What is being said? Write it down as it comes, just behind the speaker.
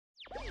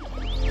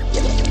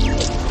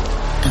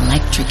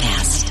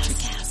NutraCast.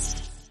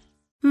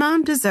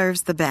 Mom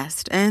deserves the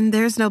best, and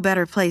there's no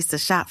better place to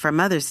shop for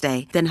Mother's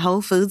Day than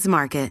Whole Foods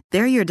Market.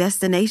 They're your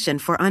destination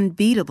for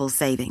unbeatable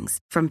savings,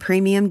 from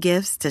premium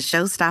gifts to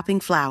show-stopping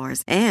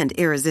flowers and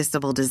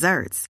irresistible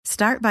desserts.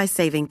 Start by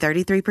saving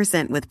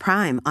 33% with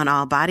Prime on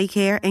all body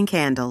care and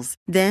candles.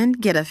 Then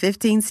get a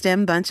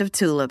 15-stem bunch of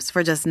tulips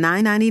for just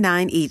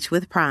 $9.99 each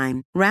with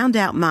Prime. Round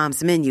out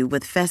Mom's menu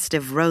with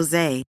festive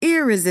rosé,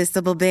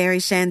 irresistible berry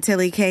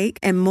chantilly cake,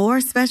 and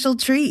more special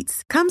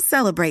treats. Come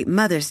celebrate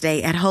Mother's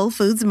Day at Whole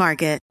Foods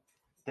Market.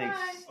 Thanks.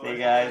 Hey,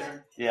 guys.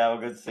 Yeah, well,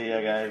 good to see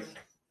you guys.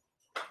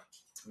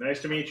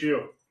 Nice to meet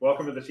you.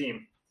 Welcome to the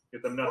team.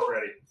 Get them nuts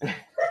ready.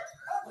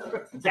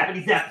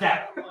 Zappity zap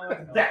zap.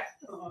 Zap. That's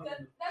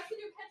the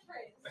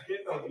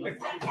new catchphrase.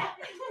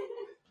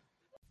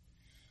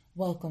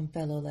 Welcome,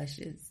 fellow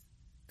Lushes.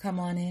 Come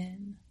on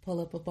in,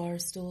 pull up a bar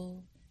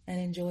stool, and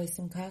enjoy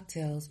some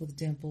cocktails with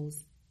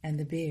Dimples and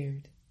the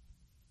Beard.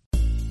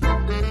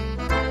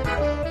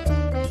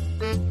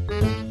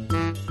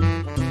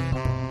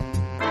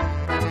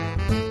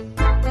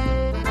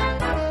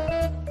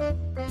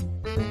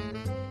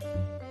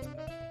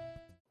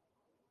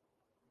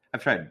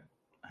 I've tried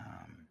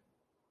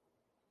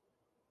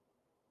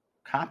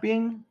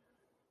copying.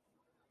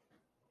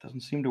 Doesn't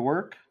seem to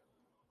work.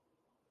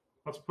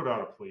 Let's put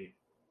out a plea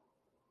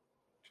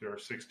to our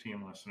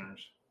 16 listeners.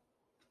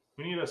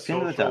 We need a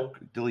Send to the social. top.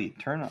 Delete.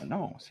 Turn on.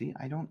 No, see,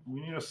 I don't.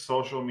 We need a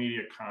social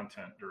media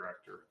content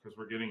director because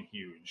we're getting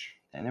huge.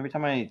 And every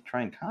time I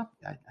try and copy,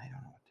 I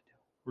don't know what to do.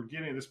 We're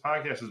getting this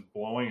podcast is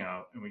blowing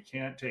out, and we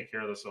can't take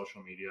care of the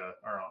social media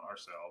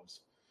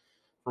ourselves.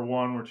 For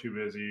one, we're too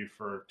busy.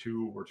 For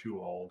two, we're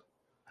too old.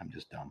 I'm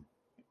just dumb.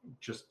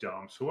 Just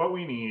dumb. So what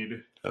we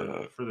need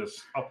for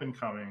this up and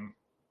coming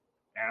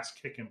ass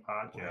kicking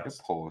podcast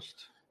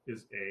Post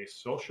is a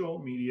social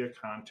media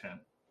content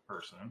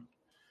person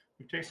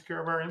who takes care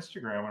of our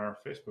Instagram and our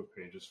Facebook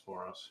pages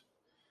for us.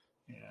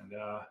 And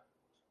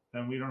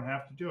then we don't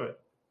have to do it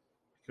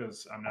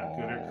because I'm not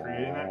good at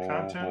creating that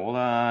content. Hold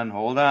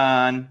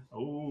on.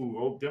 Oh,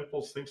 old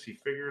Dimples thinks he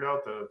figured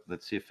out the...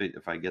 Let's see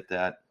if I get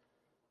that.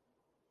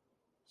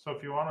 So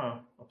if you want to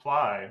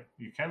apply,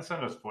 you can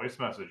send us voice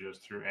messages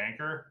through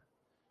Anchor.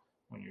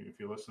 If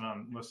you listen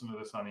to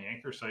this on the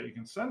Anchor site, you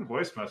can send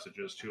voice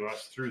messages to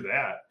us through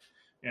that.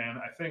 And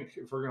I think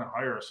if we're going to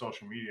hire a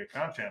social media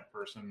content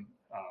person,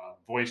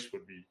 voice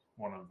would be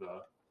one of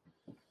the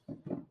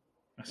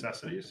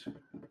necessities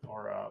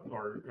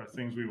or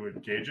things we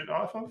would gauge it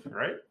off of,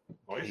 right?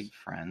 Voice. Big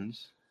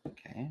friends.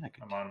 Okay,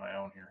 I'm on my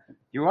own here.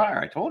 You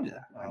are. I told you.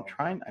 I'm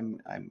trying.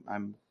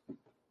 I'm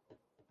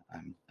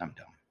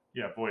dumb.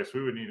 Yeah, voice.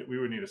 We would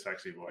need a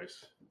sexy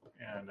voice,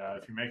 and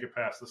if you make it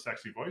past the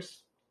sexy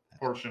voice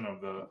portion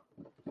of the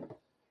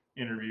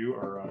interview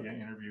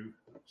interview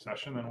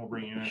session, then we'll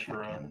bring you in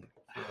for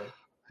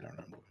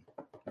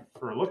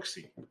a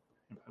look-see.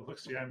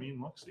 Look-see, I mean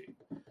look-see.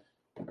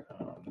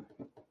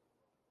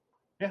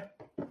 Yeah.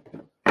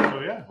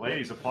 So yeah,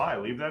 ladies, apply.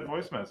 Leave that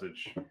voice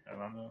message,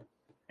 and on the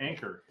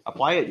Anchor.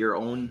 Apply at your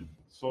own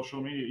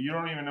social media. You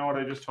don't even know what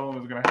I just told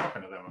them is going to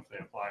happen to them if they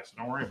apply, so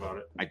don't worry about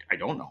it. I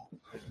don't know.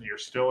 You're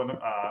still an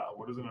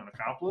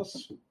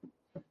accomplice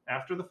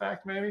after the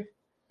fact, maybe?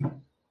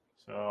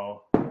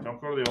 So don't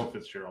go to the old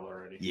Fitzgerald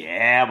already.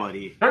 Yeah,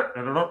 buddy.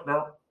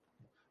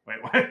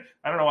 Wait, what?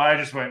 I don't know why I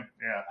just went,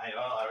 yeah. I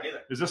don't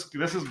either.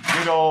 This is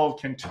good old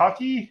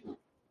Kentucky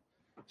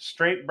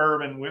straight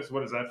bourbon with,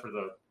 what is that for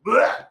the...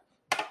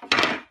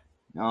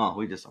 No,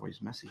 we just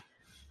always messy.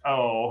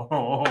 Oh.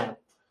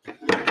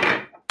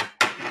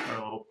 Our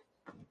little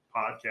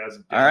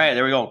podcast. All right,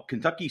 there we go.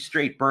 Kentucky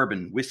straight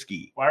bourbon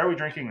whiskey. Why are we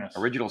drinking this?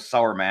 Original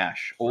sour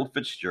mash. Old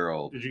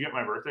Fitzgerald. Did you get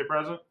my birthday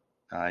present?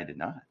 I did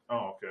not.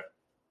 Oh, okay.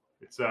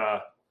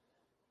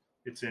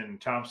 It's in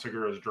Tom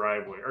Segura's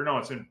driveway. Or no,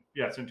 it's in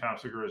Tom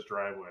Segura's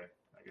driveway.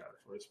 I got it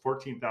for you. It's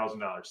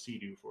 $14,000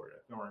 Sea-Doo for you.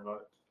 Don't worry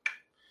about it.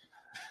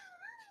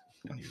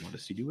 I don't even know what a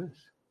Sea-Doo is.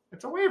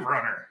 It's a Wave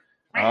Runner.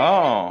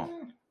 Oh.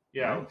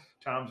 Yeah, Nice.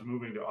 Tom's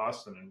moving to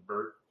Austin, and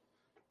Bert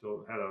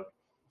had a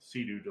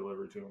Sea-Doo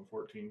delivered to him,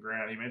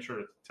 $14,000. He made sure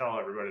to tell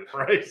everybody the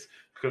price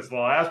because the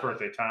last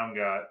birthday, Tom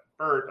got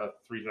Bert a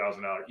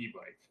 $3,000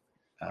 e-bike.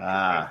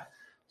 Ah.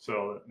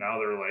 So now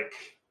they're like,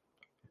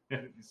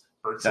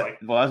 Bert's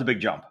Well, that was a big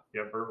jump.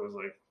 Yeah, Bert was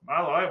like,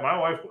 my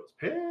wife was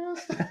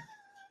pissed.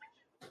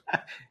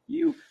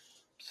 You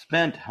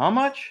spent how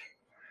much?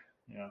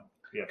 Yeah,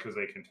 because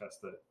they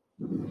contest that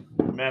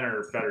men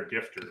are better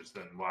gifters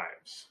than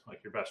wives.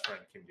 Like your best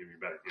friend can give you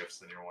better gifts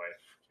than your wife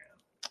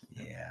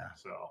can. Yeah.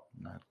 So,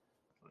 Not...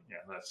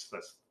 yeah, that's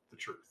the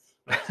truth.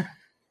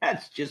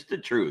 That's just the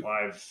truth.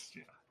 Wives,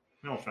 yeah.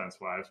 No offense,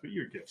 wives, but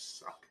your gifts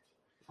suck.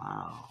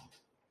 Wow.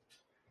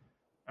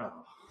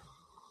 Oh.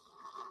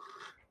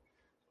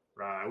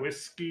 Rye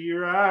whiskey.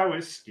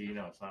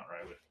 No, it's not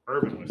rye whiskey.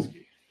 Bourbon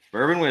whiskey.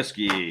 Bourbon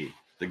whiskey.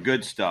 The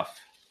good stuff.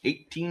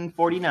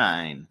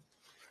 1849.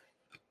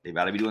 They've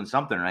got to be doing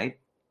something, right?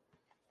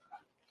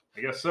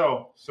 I guess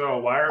so.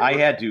 So I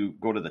had to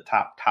go to the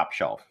top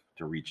shelf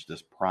to reach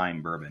this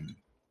prime bourbon.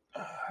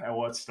 At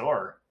what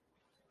store?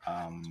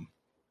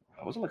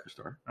 That was a liquor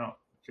store. Oh,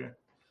 okay.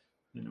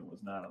 And it was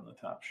not on the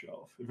top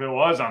shelf. If it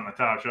was on the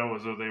top shelf, it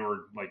was they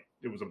were like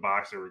it was a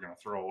box they were going to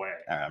throw away.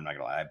 I'm not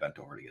gonna lie, I bent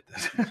over to get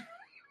this.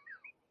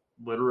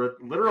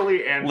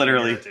 Literally and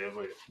Literally.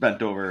 figuratively.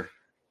 Bent over.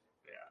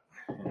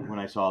 Yeah. When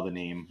I saw the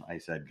name, I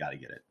said, "Gotta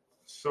get it."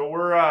 So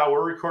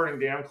we're recording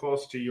damn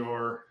close to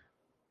your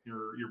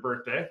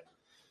birthday.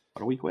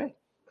 About a week away.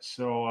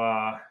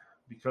 So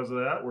because of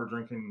that, we're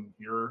drinking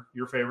your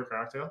favorite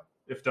cocktail,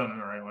 if done in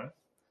the right way.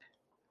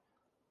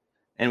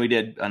 And we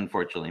did,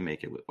 unfortunately,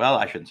 make it with. Well,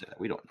 I shouldn't say that.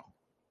 We don't know.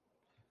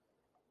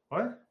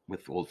 What?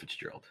 With Old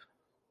Fitzgerald.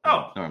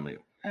 Oh. Normally,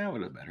 it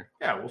would have better.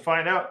 Yeah, we'll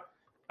find out.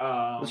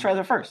 Let's try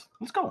that first.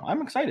 Let's go.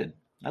 I'm excited.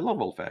 I love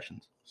old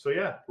fashions. So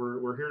yeah,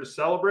 we're here to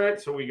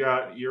celebrate. So we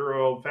got your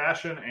old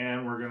fashioned,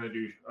 and we're gonna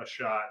do a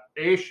shot,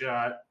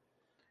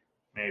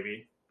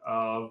 maybe,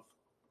 of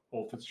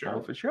Old Fitzgerald.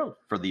 Old Fitzgerald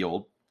for the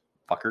old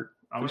fucker.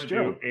 I'm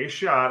Fitzgerald. gonna do a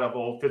shot of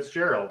Old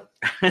Fitzgerald.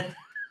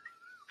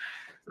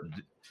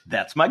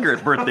 That's my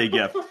birthday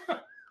gift.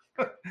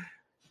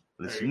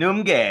 This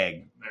Noom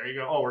gag. There you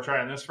go. Oh, we're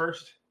trying this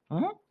first?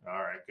 Mhm. All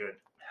right, good.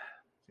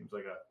 Seems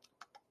like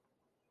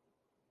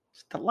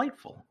It's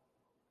delightful.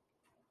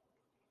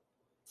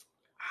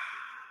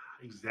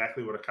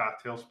 exactly what a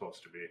cocktail's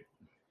supposed to be.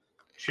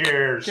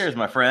 Cheers. Cheers,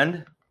 my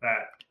friend.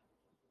 That.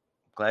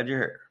 Glad you're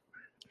here.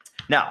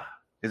 Now,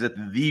 is it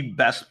the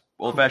best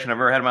old fashioned I've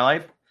ever had in my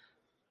life?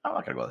 I'm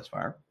not gonna go this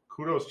far.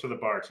 Kudos to the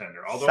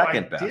bartender. Although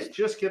Second I best. did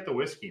just get the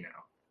whiskey now.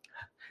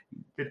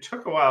 It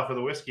took a while for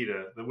the whiskey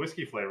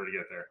flavor to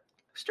get there.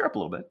 Stir up a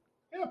little bit.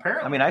 Yeah,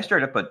 apparently. I mean, I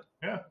stirred it, but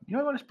Yeah. you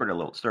know what? I stirred a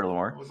little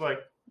more. It was like,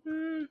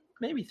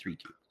 Maybe 3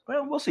 cubes.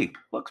 Well, we'll see.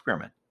 We'll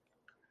experiment.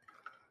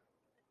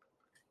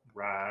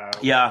 right.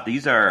 Yeah,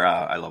 these are.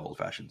 I love old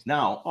fashions.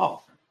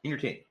 Now,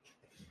 entertain.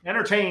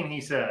 Entertain,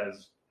 he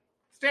says.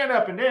 Stand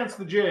up and dance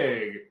the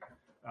jig.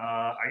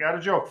 I got a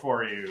joke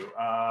for you.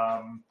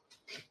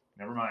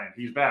 Never mind.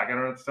 He's back. I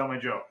don't have to tell my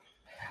joke.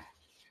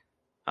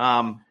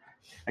 I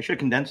should have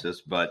condensed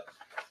this, but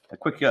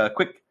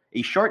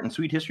a short and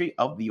sweet history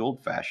of the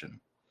old fashioned.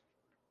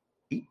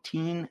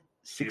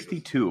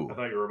 1862. I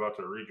thought you were about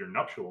to read your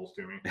nuptials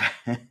to me.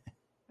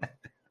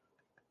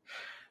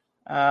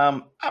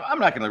 I'm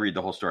not going to read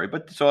the whole story,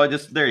 but so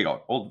there you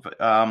go. Old.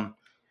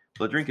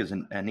 The drink is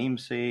a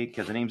namesake,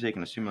 has a namesake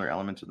and a similar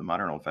elements of the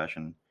modern old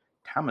fashioned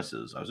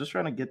Thomas's. I was just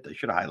trying to I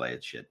should have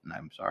highlighted shit, and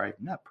I'm sorry,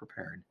 I'm not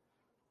prepared.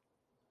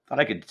 Thought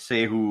I could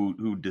say who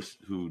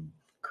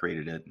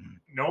created it.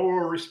 No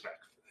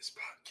respect for this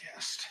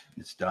podcast.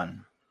 It's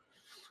done.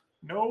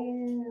 No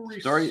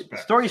respect. The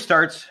story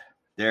starts.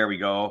 There we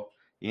go.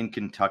 In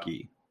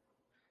Kentucky.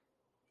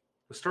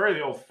 The story of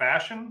the old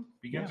fashioned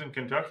begins in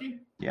Kentucky?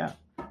 Yeah.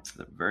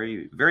 The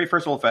very, very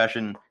first old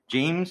fashioned,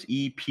 James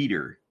E.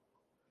 Peter.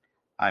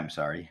 I'm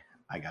sorry.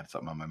 I got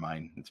something on my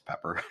mind. It's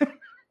pepper.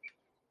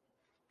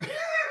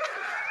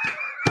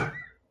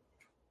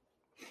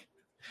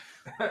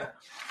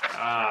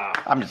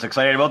 I'm just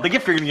excited about the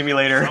gift you're going to give me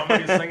later.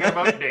 Somebody's thinking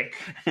about Dick.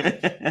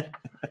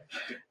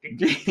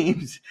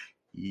 James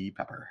E.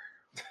 Pepper.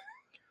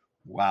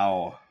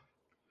 Wow.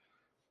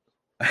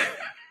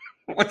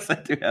 What's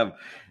that to have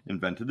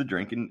invented the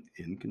drink in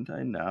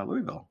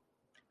Louisville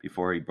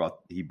before he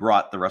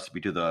brought the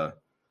recipe to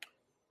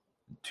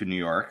New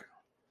York.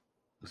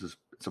 This is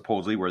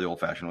supposedly where the old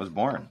fashioned was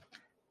born.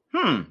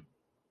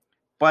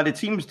 But it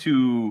seems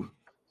to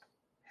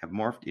have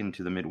morphed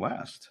into the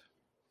Midwest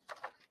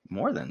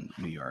more than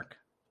New York.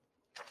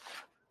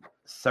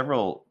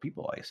 Several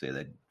people, I say,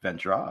 that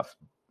venture off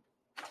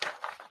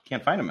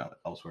can't find them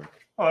elsewhere.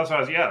 Oh, that's what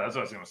I was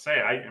going to say.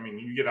 I mean,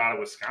 you get out of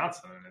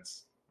Wisconsin,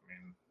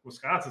 and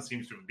Wisconsin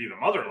seems to be the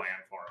motherland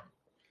for them.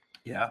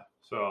 Yeah.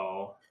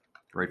 So,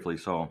 rightfully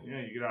so.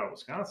 Yeah, you get out of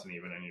Wisconsin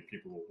even, and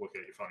people will look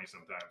at you funny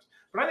sometimes.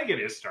 But I think it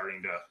is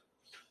starting to.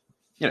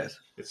 It is.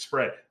 It's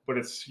spread, but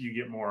you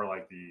get more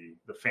like the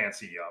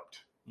fancy upped,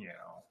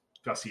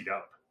 gussied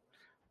up.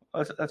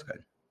 Oh, that's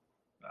good.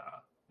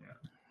 Yeah.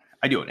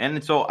 I do it,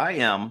 and so I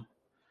am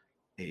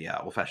a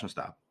old fashioned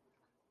stop.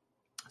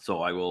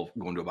 So I will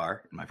go into a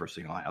bar, and my first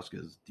thing I'll ask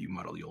is, "Do you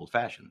muddle the old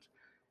fashions?"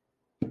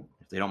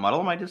 If they don't muddle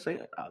them, I just say,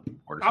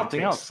 "Order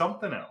something else."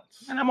 Something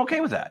else, and I'm okay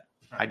with that.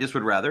 Right. I just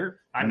would rather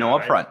know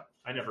up front.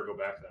 I never go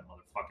back to that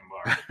motherfucking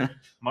bar.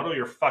 Muddle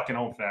your fucking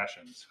old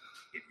fashions,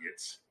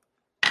 idiots.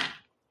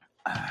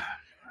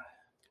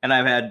 And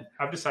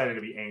I've decided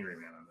to be angry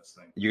man on this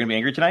thing. You're gonna be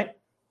angry tonight?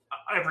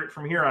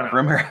 From here on out.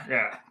 From here?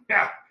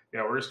 Yeah.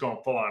 We're just going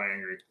full on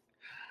angry.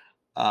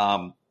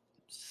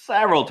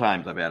 Several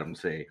times I've had them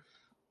say,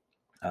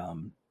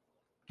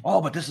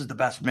 but this is the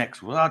best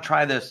mix. Well, I'll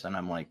try this, and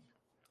I'm like,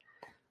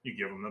 you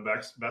give them the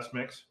best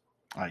mix?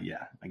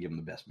 Yeah, I give them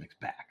the best mix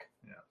back.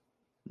 Yeah.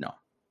 No.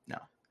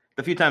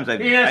 The few times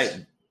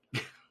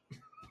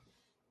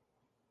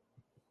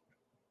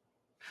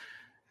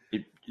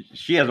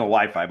she has no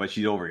Wi-Fi, but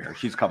she's over here.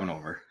 She's coming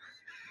over.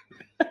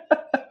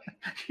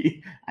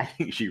 I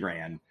think she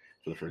ran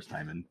for the first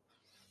time in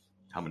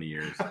how many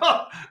years?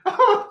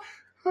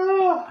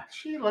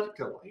 She looked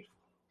delightful.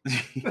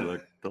 She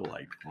looked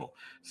delightful.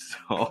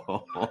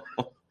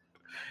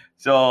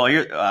 So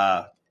here,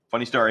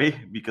 funny story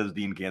because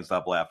Dean can't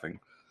stop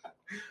laughing.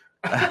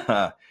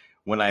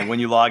 When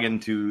you log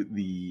into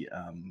the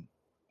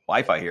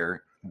Wi-Fi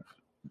here,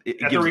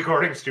 At the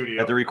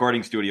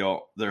recording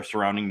studio, their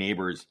surrounding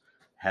neighbors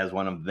has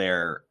one of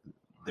their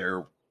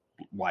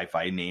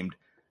Wi-Fi named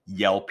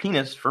 "Yell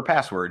Penis" for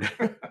password.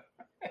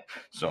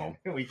 So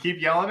we keep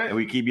yelling it. And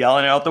we keep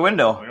yelling it out the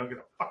window. We don't get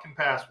a fucking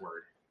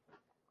password.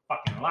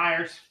 Fucking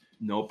liars.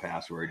 No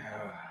password.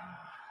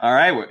 All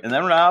right, and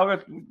then now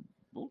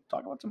we'll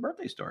talk about some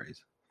birthday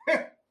stories.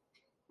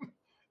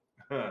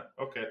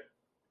 Okay.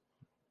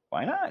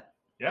 Why not?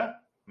 Yeah.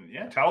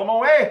 Tell them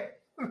away.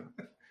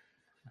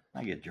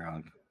 I get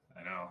drunk.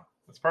 I know.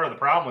 That's part of the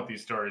problem with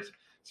these stories.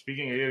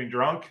 Speaking of getting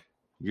drunk,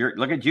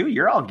 Look at you.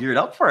 You're all geared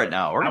up for it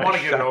now. I want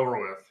to get it over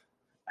with.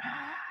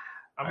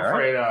 I'm All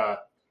afraid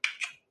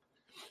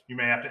you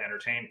may have to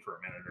entertain for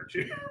a minute or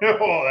two.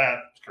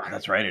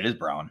 That's right. It is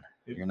brown.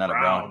 You're not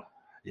brown. a brown.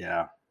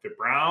 Yeah. If it's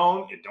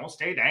brown, it don't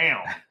stay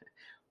down.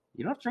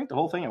 You don't have to drink the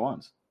whole thing at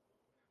once.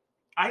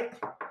 I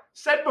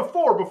said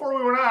before we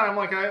went on, I'm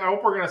like, I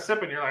hope we're gonna sip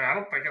it. And you're like, I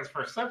don't think it's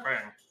for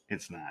sipping.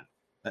 It's not.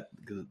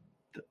 Because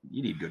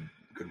you need good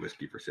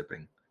whiskey for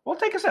sipping. Well,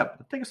 take a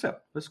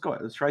sip. Let's go.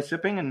 Let's try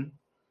sipping and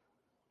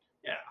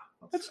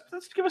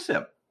let's give a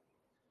sip,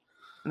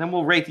 and then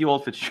we'll rate the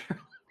old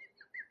Fitzgerald.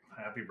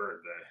 Happy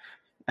birthday.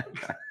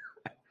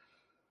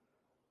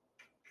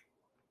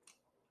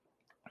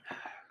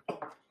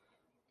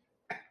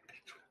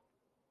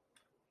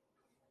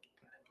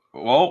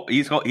 Whoa,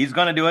 he's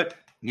gonna do it.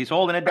 He's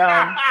holding it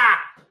down.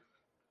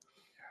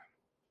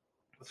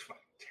 That's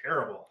fucking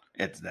terrible.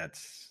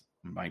 That's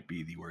might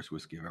be the worst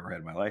whiskey I've ever had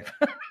in my life.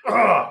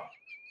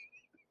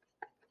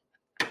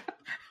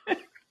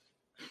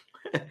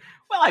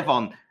 Well, I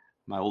found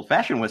my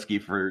old-fashioned whiskey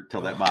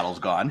till that bottle's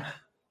gone.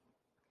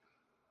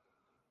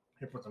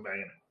 Here, put some back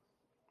in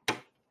it.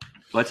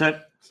 What's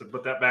that? So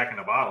put that back in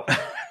the bottle.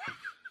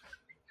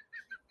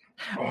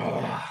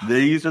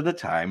 These are the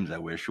times I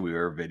wish we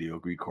were video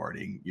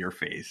recording your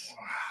face.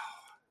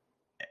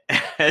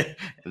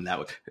 And that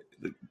was.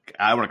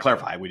 I want to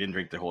clarify: we didn't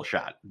drink the whole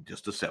shot,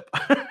 just a sip.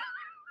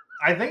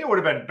 I think it would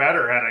have been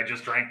better had I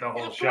just drank the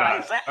whole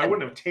shot. I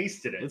wouldn't have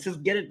tasted it. Let's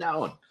just get it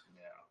down.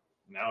 Yeah.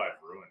 Now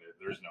I've ruined it.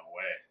 There's no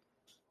way.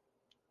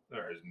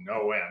 There is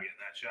no way I'm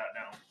getting that shot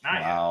now.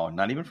 Wow,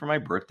 not even for my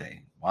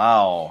birthday.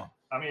 Wow.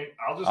 I mean,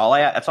 I'll just.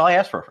 That's all I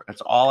asked for.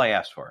 That's all I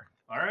asked for.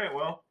 All right.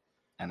 Well.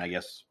 And I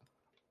guess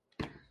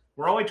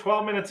we're only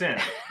 12 minutes in.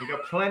 We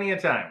got plenty of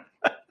time.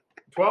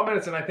 12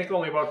 minutes, and I think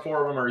only about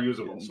 4 of them are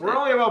usable. So we're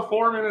only about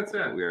 4 minutes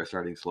in. We are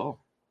starting slow.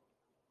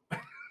 I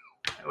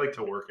like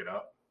to work it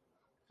up.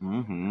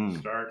 Mm-hmm.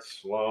 Start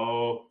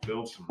slow,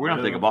 build some. We're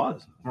gonna take a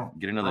pause.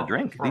 Get another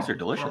drink. These are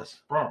delicious.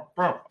 I'm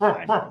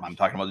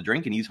talking about the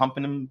drink, and he's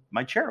humping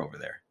my chair over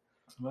there.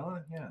 Well,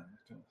 yeah.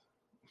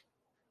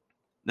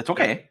 That's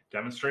okay.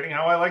 Demonstrating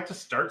how I like to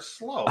start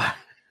slow.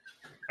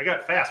 I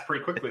got fast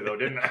pretty quickly, though,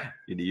 didn't I?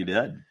 You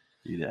did.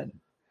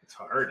 It's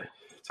hard.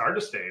 It's hard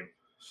to stay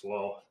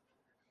slow.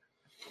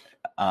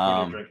 When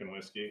you're drinking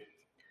whiskey.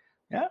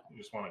 Yeah. You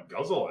just want to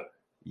guzzle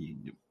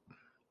it.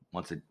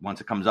 Once it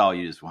comes out,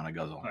 you just want to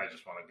guzzle. I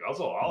just want to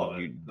guzzle all of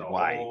it.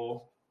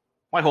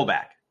 Why hold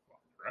back?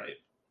 Right.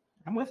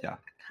 I'm with you.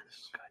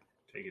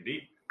 Take it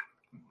deep.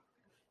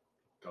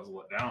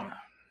 Guzzle it down.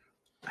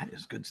 That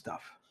is good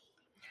stuff.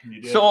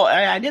 You did. So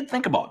I did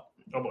think about.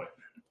 Oh boy.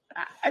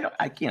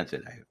 I can't say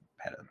that I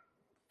had a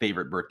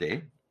favorite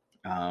birthday.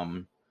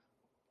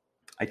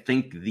 I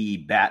think the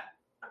bat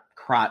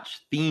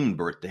crotch themed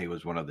birthday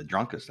was one of the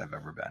drunkest I've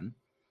ever been.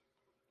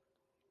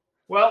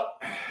 Well,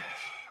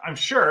 I'm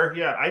sure.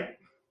 Yeah,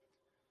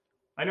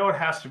 I know it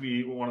has to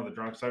be one of the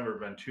drunkest I've ever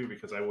been too,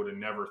 because I would have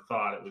never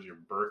thought it was your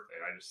birthday.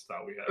 I just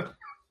thought we had.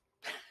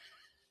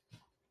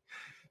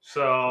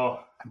 So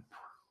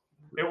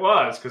it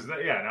was, because now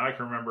I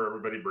can remember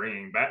everybody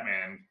bringing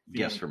Batman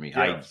gifts for me.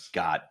 Gifts. I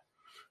got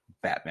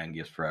Batman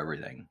gifts for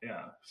everything.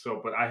 Yeah. So,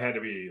 but I had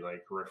to be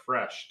like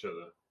refreshed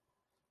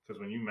because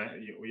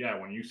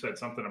when you said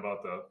something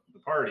about the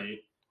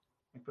party,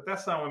 but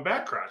that's not when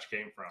Bat Crotch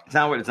came from. It's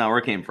not where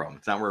it came from.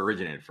 It's not where it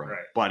originated from.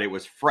 Right. But it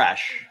was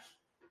fresh.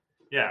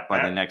 Yeah.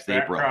 By the next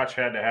April. Bat Crotch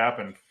had to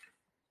happen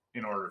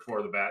in order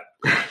for the Bat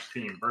Crotch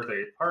themed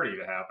birthday party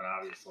to happen,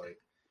 obviously.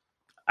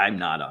 I'm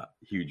not a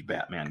huge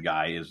Batman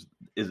guy.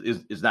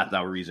 Is not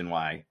the reason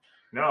why.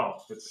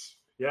 No, it's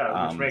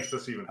which makes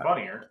this even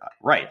funnier.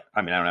 Right.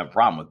 I mean, I don't have a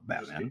problem with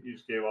Batman. You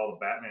just gave all the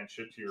Batman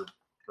shit to your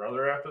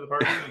brother after the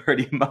party.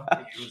 Pretty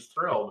much. He was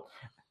thrilled.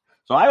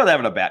 So I was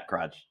having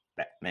a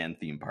Batman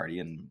theme party,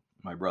 and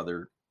my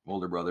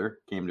older brother,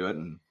 came to it,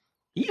 and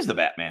he's the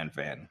Batman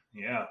fan.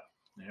 Yeah.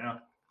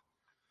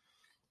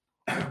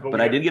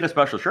 But I did get a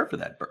special shirt for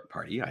that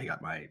party. I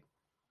got the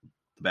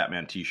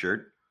Batman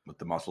T-shirt with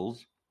the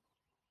muscles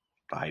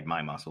to hide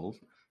my muscles,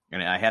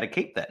 and I had a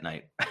cape that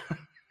night.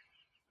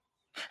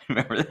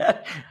 Remember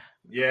that?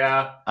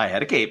 Yeah, I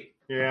had a cape.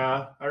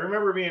 Yeah, I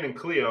remember being in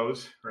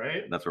Cleo's,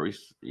 right? That's where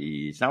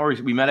it's not where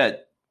we met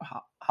at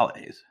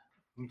holidays.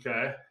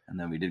 Okay. And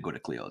then we did go to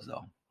Cleo's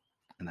though,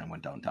 and then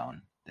went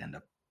downtown to end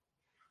up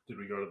Did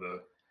we go to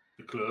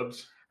the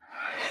clubs?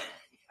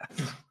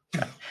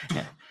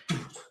 Yeah.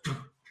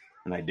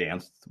 And I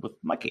danced with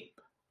my cape.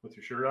 With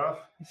your shirt off?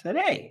 He said,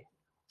 "Hey,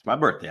 it's my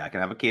birthday. I can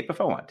have a cape if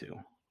I want to."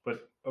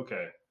 But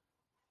okay,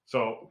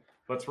 so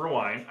let's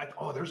rewind.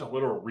 There's a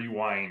little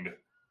rewind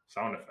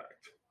sound effect.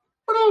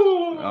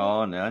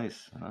 Oh,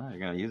 nice. Oh, you're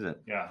gonna use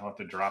it. Yeah, I'll have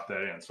to drop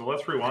that in. So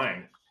let's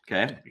rewind.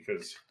 Okay.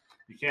 Because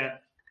you can't.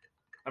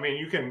 I mean,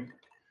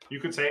 you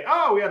could say,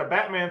 "Oh, we had a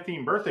Batman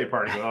themed birthday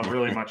party" without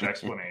really much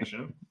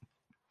explanation.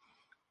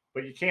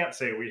 But you can't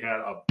say we had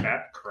a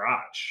Bat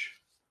Crotch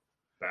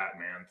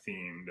Batman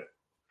themed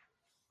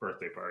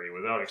birthday party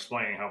without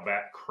explaining how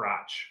Bat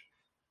Crotch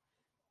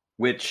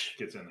Which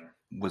gets in there.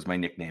 was my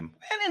nickname,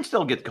 and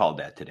still gets called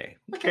that today.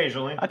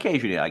 Occasionally.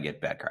 Occasionally, I get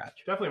Bat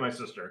Crotch. Definitely my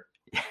sister.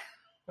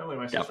 Definitely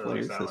my sister. Definitely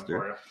likes your that one sister.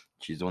 for you.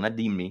 She's the one that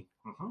deemed me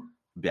Mm-hmm.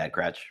 Bat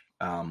Crotch,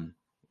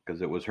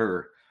 because it was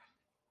her.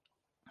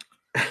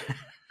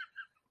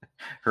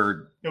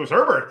 It was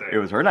her birthday. It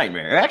was her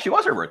nightmare. It actually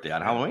was her birthday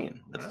on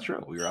Halloween. That's Yeah.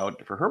 true. We were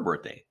out for her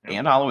birthday Yeah.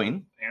 and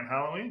Halloween And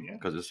Halloween, yeah.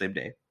 because it's the same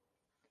day.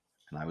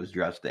 And I was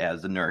dressed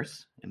as the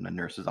nurse in the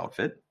nurse's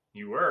outfit,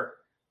 You were.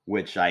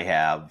 which I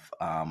have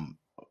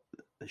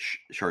a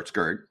short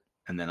skirt,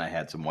 and then I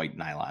had some white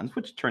nylons,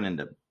 which turn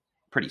into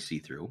pretty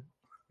see-through,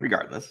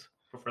 regardless,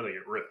 Before they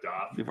get ripped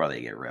off. before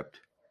they get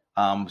ripped.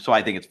 So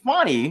I think it's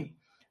funny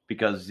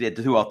because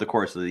throughout the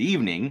course of the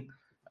evening,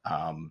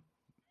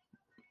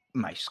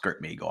 my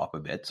skirt may go up a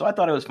bit. So I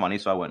thought it was funny.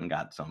 So I went and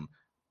got some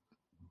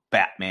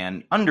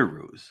Batman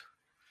underoos,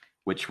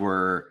 which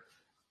were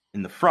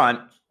in the front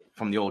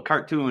from the old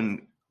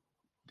cartoon.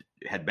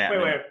 Had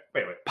Batman.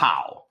 Wait.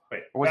 Pow.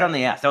 Wait. Or was it on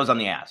the ass? That was on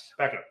the ass.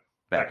 Back up.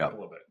 Back a up.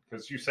 little bit.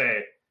 Because you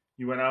say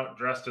you went out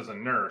dressed as a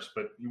nurse,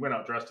 but you went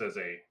out dressed as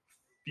a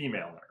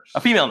female nurse.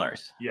 A female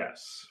nurse.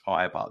 Yes. Oh,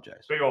 I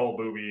apologize. Big old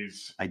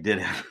boobies. I did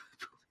have.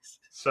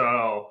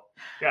 So,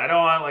 yeah, I don't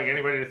want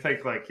anybody to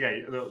think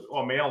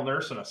a male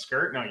nurse in a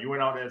skirt. No, you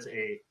went out as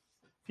a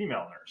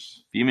female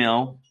nurse.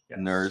 Female Yes.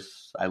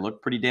 nurse. I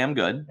looked pretty damn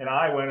good. And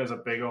I went as a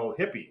big old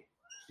hippie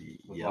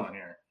with Yep. long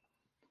hair.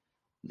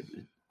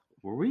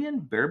 Were we in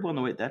Bearable on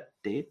the way that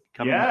date?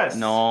 Yes.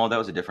 No, that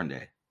was a different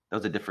day. That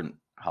was a different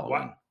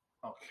Halloween.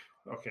 What?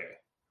 Okay.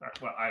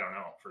 Well, I don't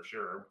know for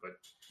sure, but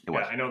It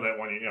was. I know that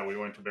one. Yeah, we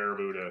went to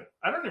Baraboo to.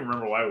 I don't even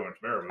remember why we went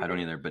to Baraboo. I don't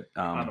either, but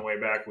On the way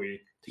back,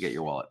 we to get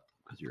your wallet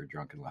because you were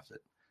drunk and left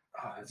it.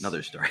 that's-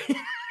 Another story.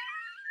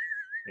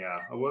 Yeah,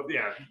 well,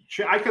 yeah.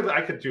 I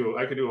could do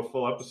a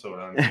full episode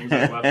on things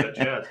I left at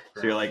Chad's.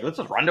 So you're like, let's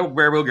just run to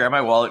Bearable, grab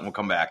my wallet, and we'll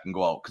come back and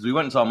go out because we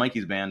went and saw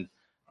Mikey's band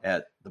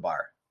at the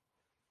bar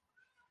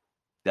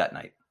that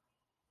night.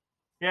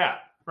 Yeah,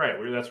 right.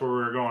 That's where we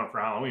were going for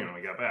Halloween when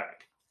we got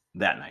back.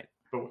 That night,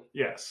 But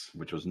yes,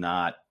 which was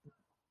not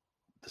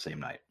the same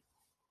night.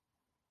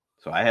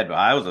 So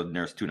I was a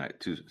nurse two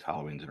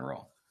Halloweens in a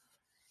row.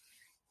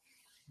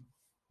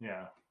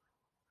 yeah.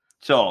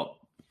 So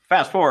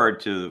fast forward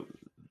to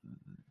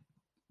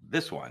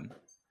this one.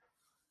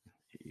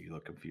 You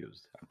look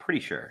confused. I'm pretty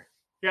sure.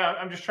 Yeah,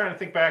 I'm just trying to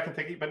think back and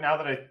think. But now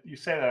that you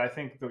say that, I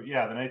think the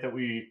night that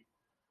we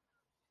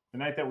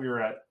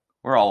were at.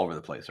 We're all over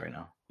the place right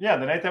now. Yeah,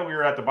 the night that we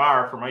were at the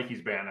bar for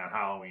Mikey's band on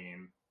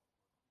Halloween.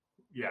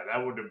 Yeah,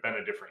 that would have been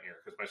a different year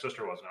because my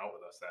sister wasn't out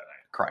with us that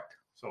night. Correct.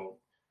 So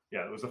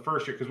yeah, it was the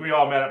first year because we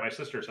all met at my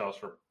sister's house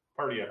for a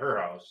party at her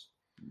house,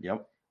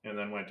 Yep. and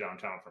then went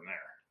downtown from there.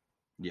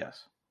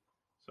 Yes.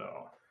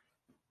 So,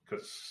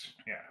 because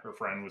her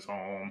friend was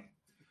home.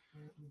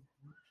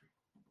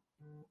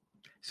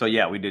 So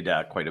yeah, we did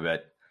quite a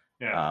bit.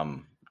 Yeah,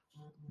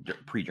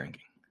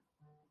 Pre-drinking,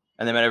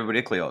 and then met everybody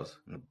at Cleo's.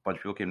 And a bunch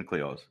of people came to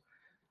Cleo's.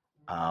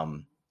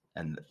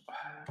 And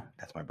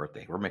that's my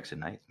birthday. We're mixing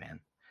nights, man.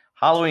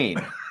 Halloween.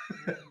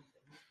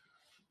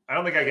 I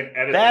don't think I can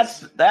edit.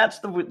 That's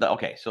the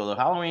okay. So the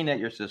Halloween at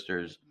your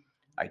sister's,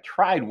 I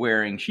tried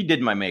wearing. She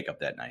did my makeup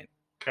that night,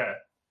 Okay.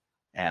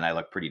 and I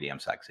looked pretty damn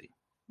sexy.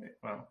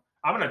 Well,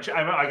 I'm gonna.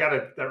 I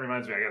gotta. That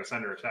reminds me. I gotta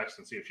send her a text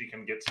and see if she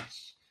can get.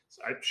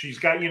 She's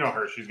got. You know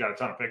her. She's got a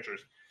ton of pictures.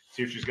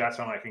 See if she's got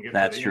some I can get.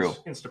 That's for the true.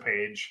 Insta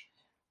page.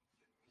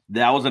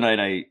 That was a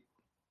night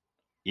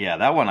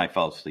that one I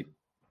fell asleep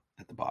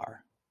at the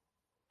bar,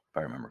 if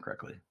I remember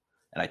correctly.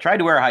 And I tried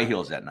to wear high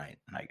heels that night,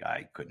 and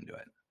I couldn't do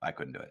it.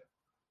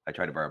 I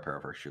tried to borrow a pair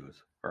of her shoes,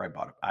 or I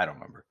bought them. I don't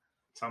remember.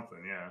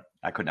 Something. Yeah.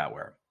 I could not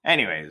wear them.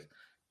 Anyways,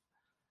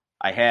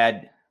 I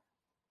had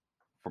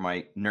for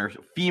my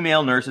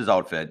female nurse's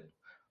outfit,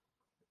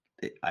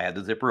 I had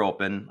the zipper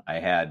open. I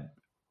had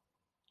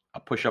a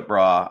push-up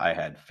bra. I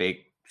had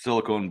fake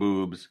silicone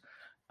boobs,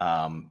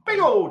 Big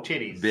old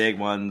titties. big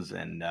ones,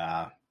 and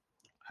I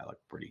look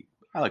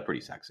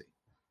pretty sexy,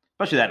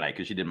 especially that night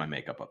because she did my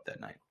makeup up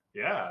that night.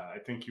 Yeah, I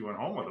think you went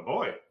home with a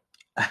boy.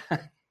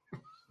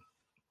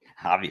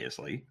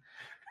 Obviously,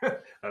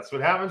 That's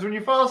what happens when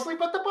you fall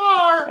asleep at the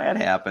bar. that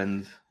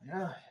happened.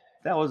 Yeah.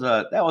 That was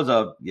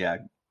a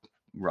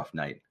rough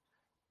night.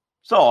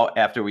 So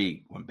after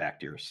we went back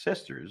to your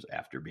sister's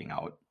after being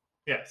out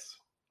Yes.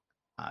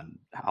 on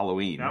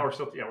Halloween, Now we're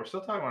still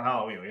talking about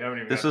Halloween. We haven't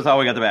even. this is how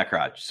we got the back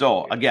crotch.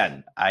 So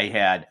again, I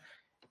had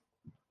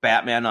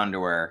Batman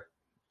underwear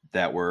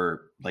that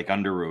were like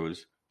underoos,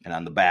 and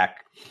on the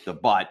back, the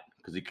butt,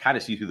 because you kind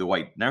of see through the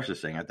white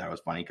nurses thing. I thought it was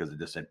funny because it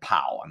just said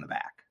 "pow" on the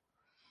back.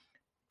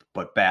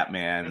 But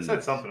Batman, It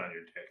said something on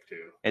your dick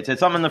too. It said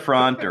something in the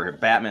front, or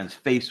Batman's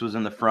face was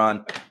in the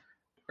front,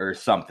 or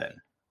something.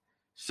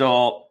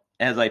 So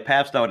as I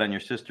passed out on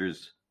your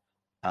sister's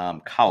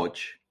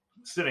couch,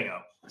 Sitting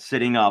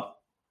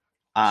up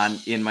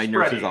in my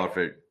nurse's Spreading.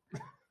 outfit,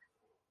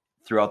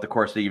 throughout the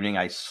course of the evening,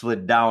 I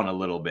slid down a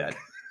little bit,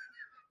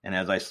 and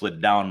as I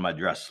slid down, my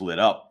dress slid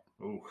up.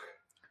 Ooh.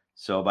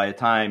 So by the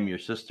time your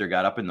sister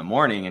got up in the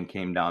morning and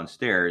came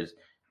downstairs,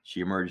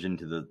 she emerged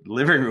into the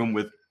living room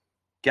with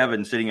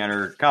Kevin sitting on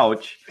her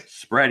couch,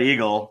 spread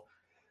eagle,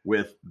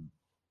 with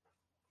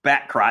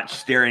bat crotch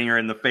staring her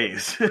in the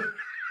face.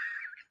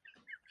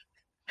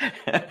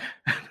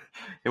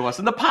 It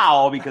wasn't the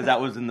pow because that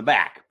was in the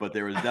back, but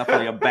there was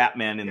definitely a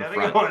Batman in the I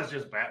front. think it was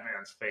just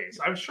Batman's face.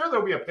 I'm sure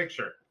there'll be a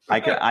picture.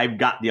 I've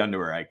got the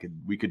underwear.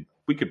 We could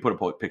put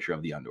a picture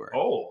of the underwear.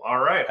 Oh, all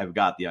right. I've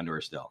got the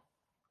underwear still.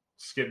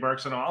 Skid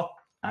marks and all.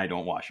 I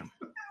don't wash them.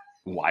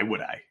 Why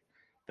would I?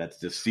 That's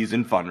just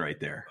season fun right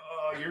there.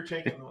 Oh, you're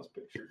taking those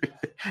pictures.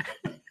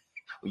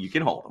 Well, you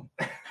can hold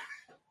them.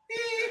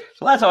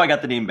 So that's how I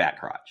got the name Bat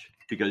Crotch,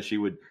 because she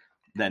would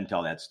then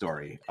tell that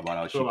story about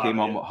how she So came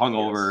home obvious.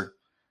 hungover Yes.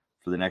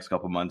 for the next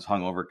couple months,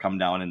 hungover, come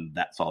down, and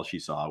that's all she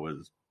saw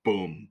was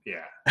boom.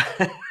 Yeah.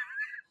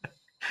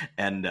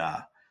 And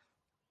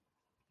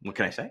what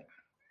can I say?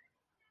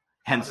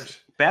 Hence, There's-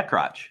 Bat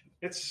Crotch.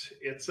 It's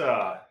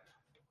How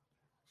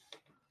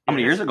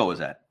many years ago was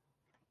that?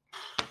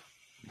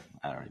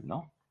 I don't even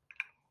know.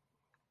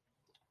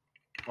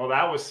 Well,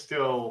 that was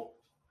still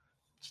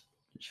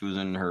She was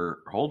in her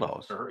hold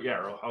house. her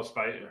house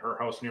by her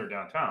house near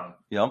downtown.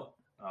 Yep.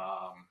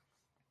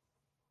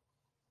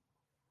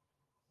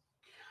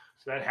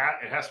 So it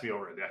has to be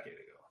over a decade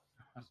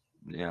ago,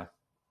 Yeah.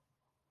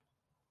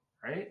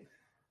 right?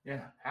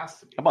 Yeah, has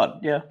to be.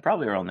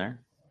 Probably around there.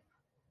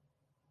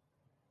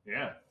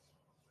 Yeah,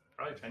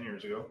 probably 10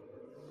 years ago.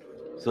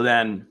 So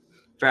then,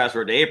 fast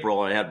forward to April,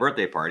 I had a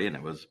birthday party,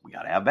 and we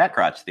got to have Bat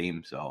Crotch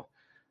theme. So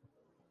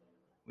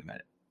we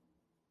met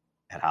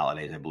at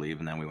Holidays, I believe,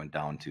 and then we went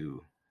down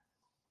to.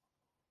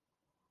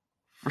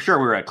 For sure,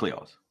 we were at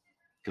Cleo's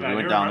because Yeah, we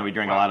went you down and remember- we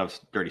drank a lot of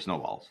dirty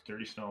snowballs.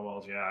 Dirty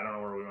Snowballs. Yeah, I don't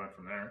know where we went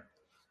from there.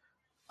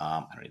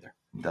 I don't either.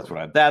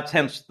 That's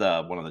hence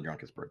one of the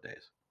drunkest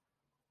birthdays.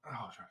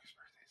 Oh, drunkest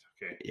birthdays.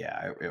 Okay.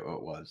 Yeah, it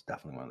was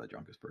definitely one of the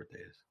drunkest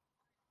birthdays.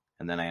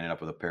 And then I ended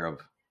up with a pair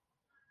of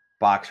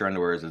boxer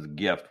underwears as a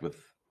gift with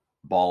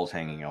balls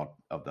hanging out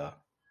of the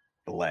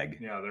leg.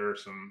 Yeah,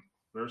 there's some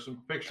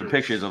pictures. Some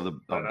pictures of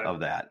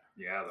that.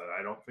 Yeah, that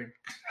I don't think.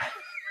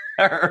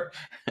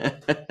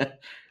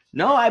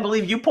 No, I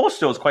believe you post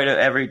those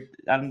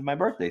on my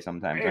birthday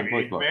sometimes on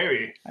Facebook.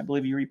 Maybe. I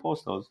believe you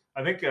repost those.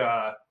 I think.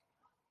 I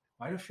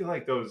don't feel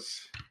like those.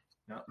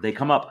 No. They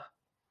come up.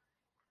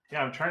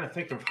 Yeah, I'm trying to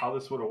think of how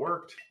this would have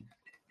worked.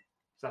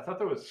 So I thought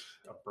there was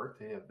a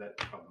birthday of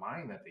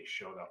mine that they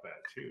showed up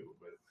at too,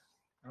 but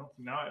I don't.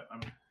 Now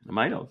I'm. I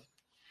might have.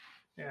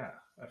 Yeah,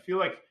 I feel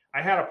like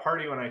I had a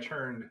party when I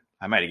turned.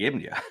 I might have given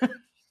you.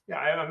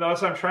 Yeah,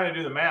 unless I'm trying to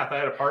do the math. I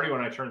had a party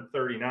when I turned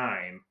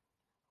 39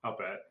 up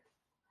at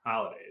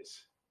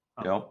Holidays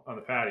on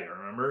the patio,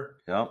 remember?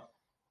 Yep.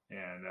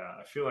 And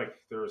I feel like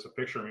there was a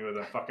picture of me with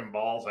the fucking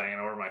balls hanging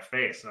over my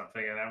face. And I'm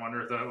thinking, I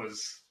wonder if that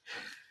was...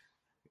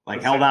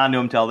 Like held on to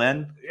them till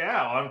then?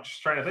 Yeah, well, I'm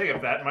just trying to think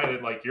if that might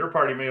have, like, your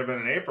party may have been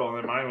in April and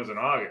then mine was in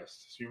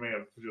August. So you may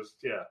have just,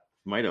 yeah.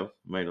 Might have,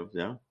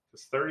 yeah.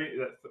 It's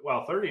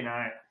 39.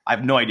 I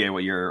have no idea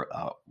what year that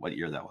was. That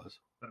would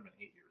have been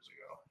 8 years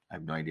ago. I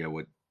have no idea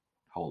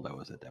how old I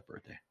was at that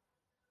birthday.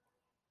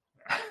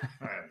 I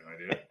have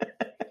no idea.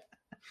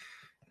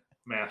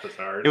 Math is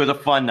hard. It was a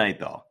fun night,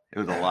 though. It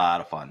was a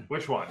lot of fun.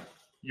 Which one?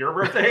 Your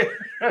birthday,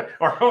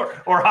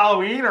 or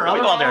Halloween, or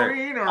other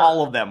Halloween, or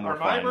all of them were or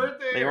my fun.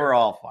 birthday, They or- were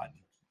all fun.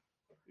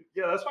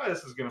 Yeah, that's why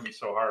this is going to be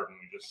so hard when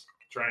we just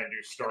try and do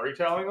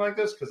storytelling like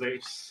this, because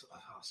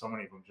so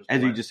many of them just As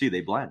you blend, just see, they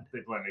blend. they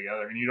blend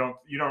together, and you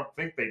don't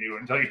think they do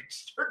until you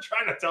start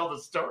trying to tell the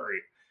story.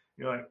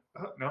 You're like,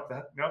 oh, nope,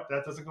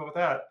 that doesn't go with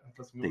that. That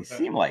doesn't go They with that.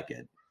 seem like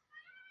it.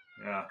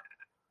 Yeah.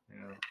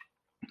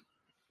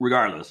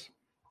 Regardless,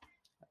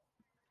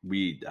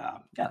 we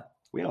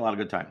had a lot of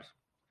good times.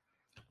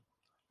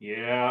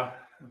 Yeah,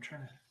 I'm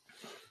trying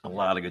to. A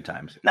lot of good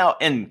times. Now,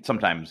 and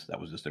sometimes that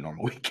was just a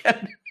normal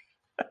weekend.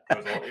 There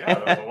was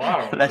a lot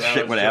of them. That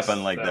shit was would just-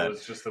 happen like that. That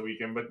was just the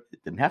weekend, but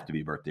It didn't have to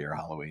be birthday or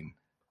Halloween.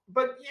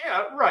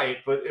 yeah, right.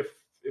 But if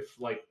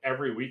like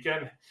every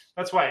weekend,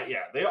 that's why.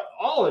 Yeah,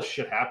 all this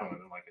shit happened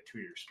within like a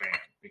 2-year span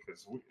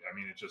because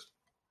it just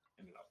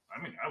ended up.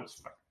 Felt like I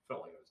was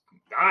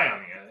gonna die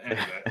on the end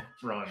of that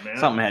run, man.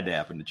 Something had to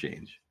happen to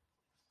change.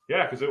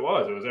 Yeah, because it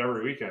was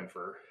every weekend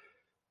for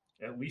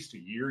at least a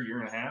year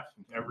and a half,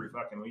 every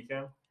fucking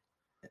weekend.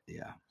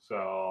 Yeah.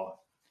 So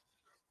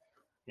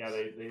yeah,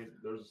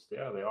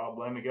 they all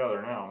blend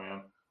together now,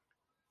 man.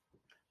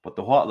 But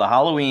the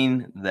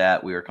Halloween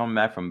that we were coming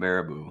back from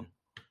Baraboo,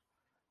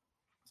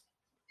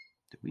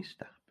 did we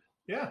stop?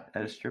 Yeah.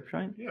 at a strip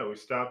joint? Yeah, we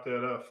stopped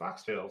at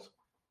Foxtails.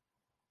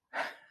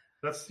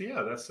 That's the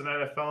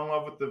night I fell in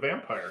love with the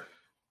vampire.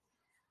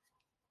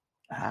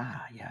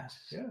 Ah, yes.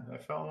 Yeah, I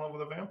fell in love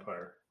with a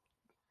vampire.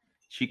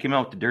 She came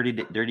out with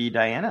the Dirty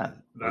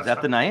Diana. Was That's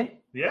that the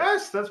night?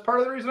 Yes, that's part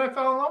of the reason I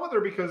fell in love with her,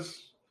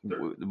 because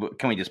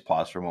Can we just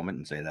pause for a moment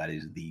and say that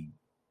is the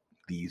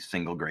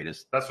single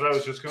greatest that's what I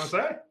was just going to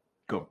say.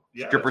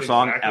 stripper that's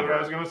song exactly ever? what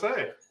I was going to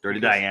say. Dirty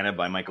Diana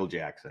by Michael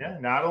Jackson. Yeah,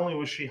 not only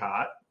was she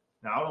hot,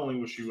 not only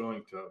was she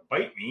willing to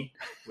bite me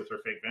with her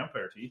fake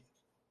vampire teeth,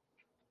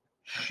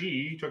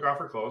 she took off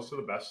her clothes to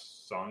the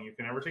best song you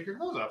can ever take your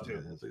clothes off to.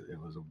 It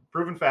was a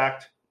Proven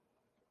fact.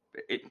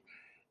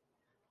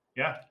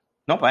 Yeah.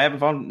 Nope, I haven't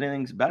found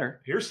anything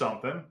better. Here's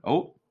something.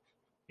 Oh,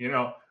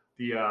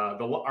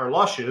 Our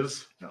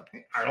lushes,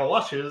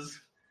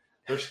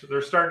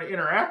 they're starting to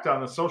interact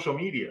on the social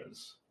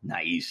medias.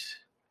 nice.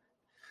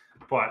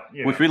 But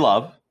Which we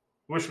love.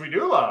 which we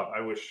do love. I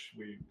wish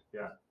we.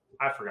 Yeah,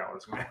 I forgot what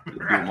it's going to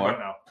Do more?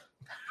 now.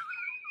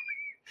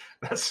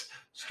 That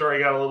story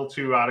got a little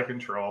too out of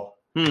control.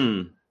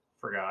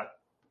 Forgot.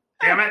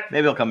 Damn it.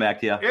 Maybe I'll come back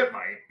to you. It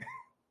might.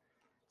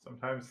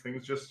 Sometimes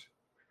things just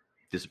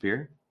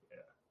Disappear.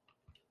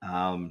 I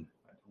don't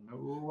know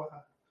why.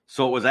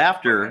 So it was I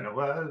after know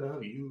I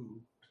love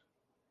you.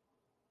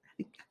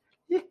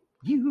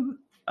 you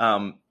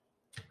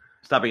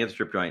stopping at the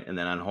strip joint, and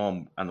then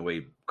on the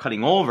way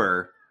cutting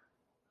over,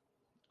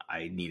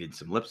 I needed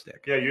some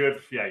lipstick. Yeah, you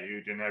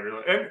didn't have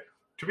your. And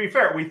to be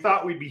fair, we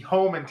thought we'd be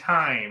home in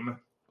time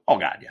Oh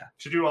God, yeah.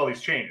 to do all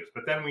these changes,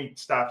 but then we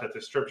stopped at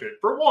the strip joint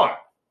for one.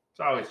 It's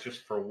always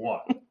just for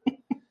one,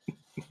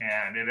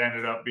 and it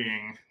ended up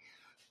being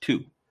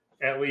 2,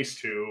 at least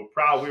 2.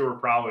 We were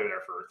probably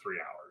there for 3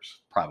 hours,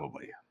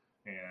 probably.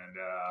 and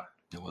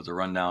It was a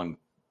rundown.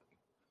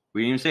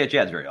 We didn't even stay at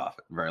Chad's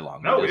very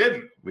long. no, we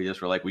didn't. We just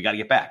were like, we got to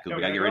get back because Yeah,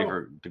 we got to we get ready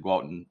gotta to go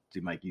out and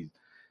see Mikey's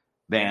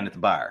band at the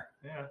bar.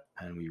 Yeah,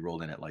 And we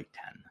rolled in at like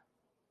 10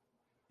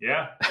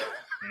 yeah,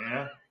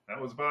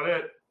 that was about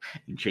it.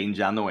 and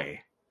changed on the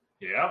way.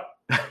 Yeah,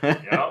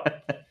 yeah.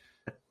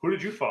 Who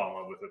did you fall in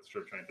love with at the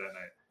strip joint that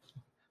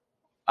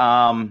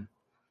night?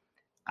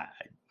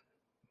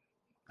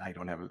 I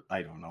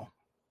don't know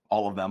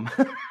all of them.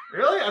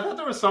 Really? I thought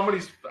there was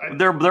somebody's.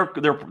 There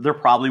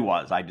probably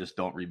was. I just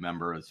don't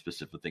remember a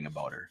specific thing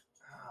about her.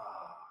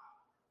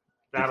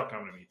 That'll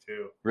come to me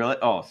too. Really?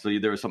 Oh, so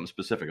there was something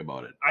specific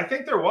about it. I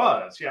think there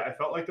was. Yeah, I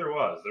felt like there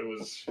was. There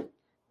was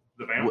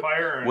the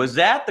vampire. And Was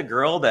that the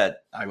girl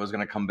that I was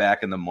going to come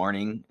back in the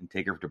morning and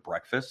take her to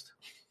breakfast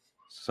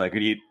so I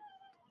could eat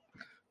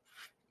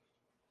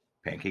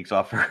pancakes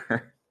off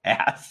her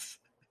ass?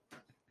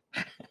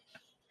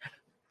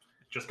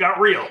 just got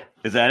real?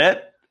 Is that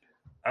it?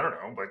 I don't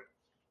know, but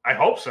I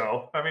hope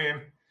so. I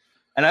mean,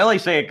 And I only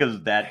say it because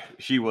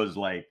she was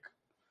like,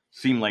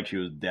 seemed like she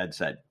was dead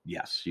set.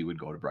 Yes, she would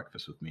go to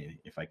breakfast with me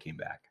if I came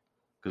back.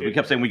 Because we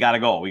kept saying, we got to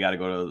go. We got to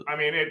go to. I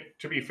mean,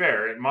 to be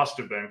fair, it must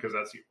have been, because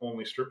that's the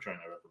only strip joint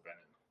I've ever been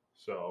in.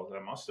 So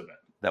that must have been.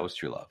 That was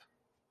true love.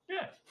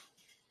 Yeah.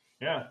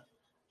 Yeah.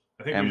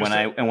 I think. And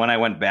when I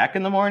went back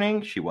in the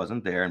morning, she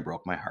wasn't there and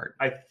broke my heart.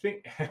 I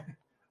think.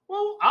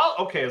 Well,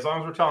 okay. As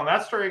long as we're telling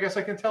that story, I guess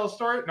I can tell a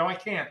story. No, I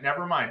can't.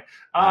 Never mind.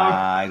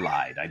 I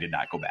lied. I did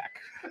not go back.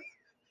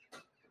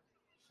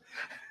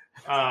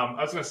 I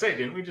was going to say,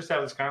 didn't we just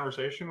have this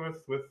conversation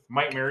with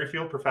Mike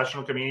Merrifield,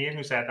 professional comedian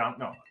who sat down?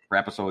 No. For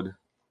episode 9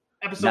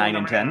 Episode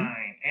and 10. 9.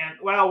 And,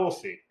 well, we'll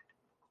see.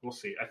 We'll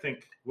see. I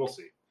think we'll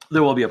see.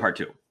 There will be a part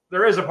 2.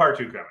 There is a part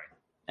 2 coming.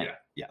 Yeah.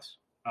 Yes.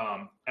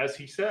 As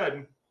he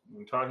said,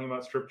 when talking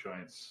about strip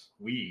joints,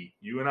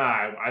 you and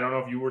I don't know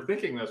if you were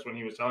thinking this when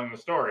he was telling the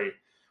story,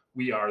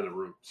 we are the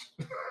roots.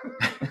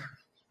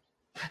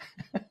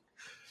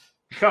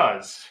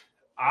 Because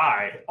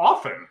I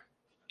often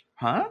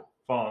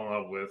fall in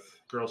love with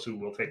girls who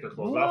will take their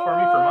clothes off for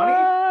me for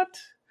money.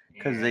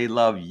 Because they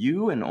love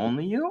you and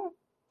only you?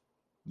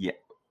 Yeah.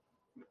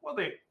 Well,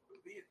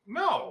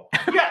 no.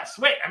 Yes.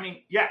 Wait, I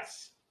mean,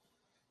 yes.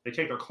 They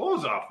take their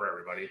clothes off for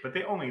everybody, but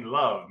they only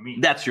love me.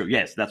 That's true.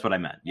 Yes, that's what I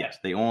meant. Yes,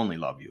 they only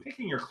love you.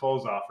 Taking your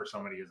clothes off for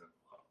somebody isn't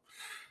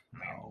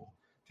love. No.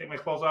 Take my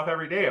clothes off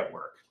every day at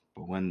work.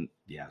 But when,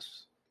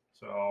 yes.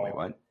 So. Wait,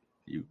 what?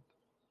 You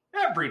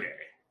Every day.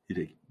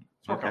 did.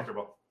 It's more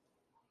comfortable.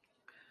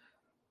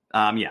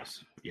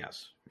 Yes.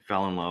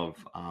 Fell in love.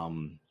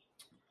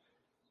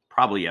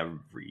 Probably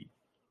every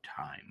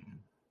time.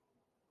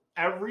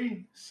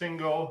 Every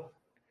single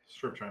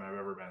strip joint I've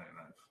ever been in.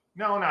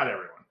 No, not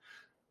everyone.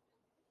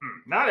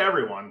 Not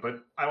everyone,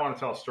 but I want to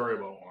tell a story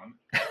about one.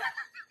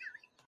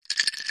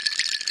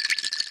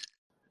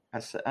 I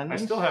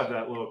still have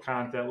that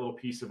little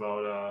piece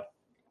about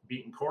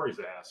beating Corey's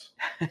ass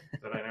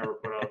that I never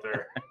put out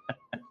there.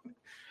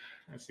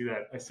 I see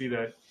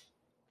that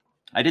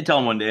I did tell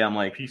him one day, I'm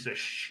like, piece of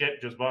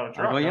shit just bought a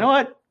truck. I go, you know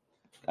what?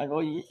 I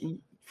go,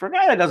 for a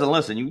guy that doesn't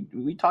listen,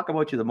 we talk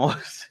about you the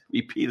most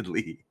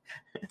repeatedly.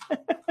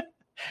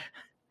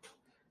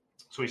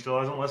 So he still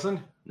hasn't listened?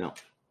 No.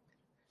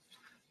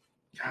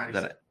 God, he's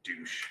a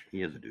douche.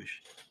 He is a douche.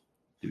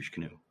 Douche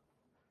canoe.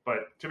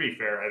 But to be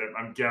fair,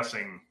 I'm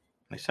guessing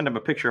I sent him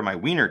a picture of my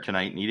wiener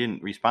tonight, and he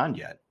didn't respond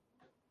yet.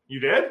 you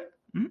did.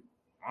 Hmm?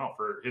 Wow,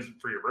 for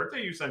your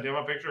birthday, you sent him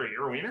a picture of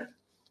your wiener.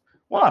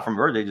 Well, not from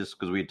birthday, just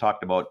because we had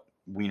talked about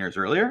wieners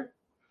earlier.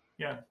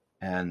 Yeah.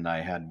 And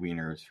I had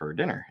wieners for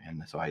dinner,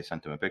 and so I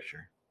sent him a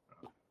picture.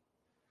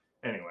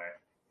 Anyway,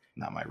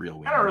 Not my real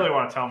wiener. I don't really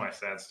want to tell my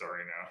sad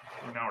story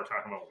now. Now we're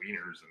talking about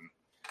wieners,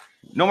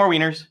 and No more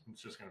wieners.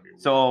 it's just going to be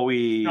weird. So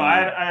we No,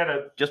 I had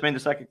a. just made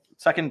the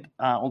second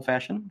old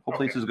fashioned.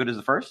 Hopefully, Okay. it's as good as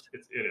the first.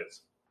 It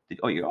is.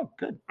 Oh, you oh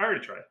good. I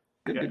already tried.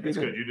 Good, Yeah, good, it's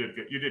good, good. You did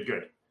good. You did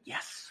good.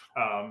 Yes.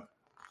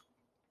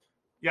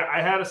 Yeah,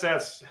 I had a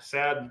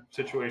sad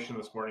situation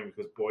this morning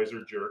because boys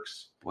are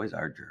jerks. Boys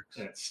are jerks.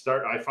 And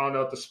I found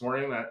out this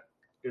morning that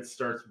it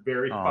starts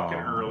very fucking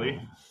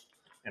early.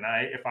 And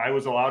if I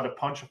was allowed to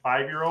punch a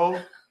 5-year-old,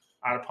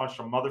 I'd have punched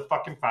a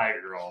motherfucking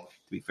 5-year-old.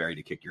 To be fair,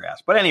 he'd kick your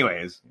ass. But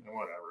anyways,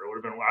 Whatever. It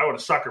would have been. I would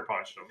have sucker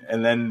punched him.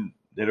 and then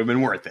it'd have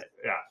been worth it.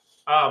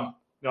 Yeah.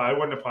 No, I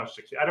wouldn't have punched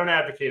a kid. I don't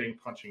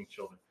advocate punching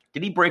children.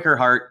 Did he break her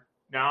heart?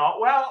 No.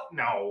 Well,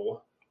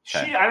 no.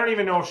 Okay. I don't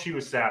even know if she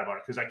was sad about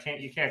it because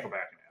you can't go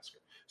back and ask her.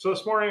 So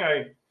this morning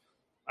I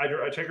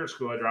take her to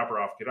school. I drop her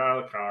off, get out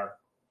of the car,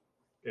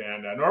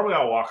 and normally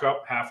I'll walk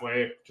up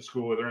halfway to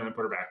school with her and then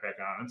put her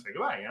backpack on and say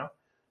goodbye, you know.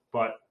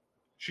 But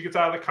she gets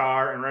out of the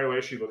car and right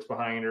away she looks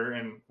behind her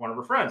and one of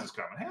her friends is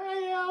coming.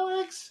 Hey,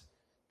 Alex.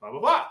 Blah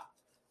blah blah.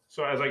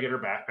 So as I get her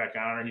backpack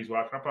on and he's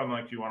walking up, I'm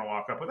like, "Do you want to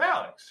walk up with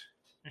Alex?"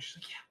 And she's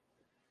like,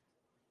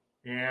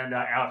 "Yeah." And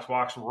Alex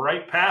walks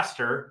right past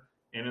her,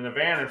 and in the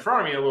van in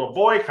front of me, a little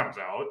boy comes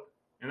out.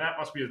 And that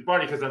must be his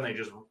buddy because then they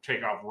just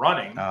take off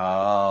running.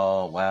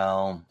 Oh,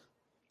 well.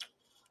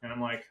 And I'm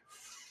like,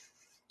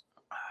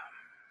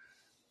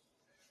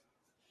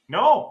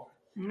 no,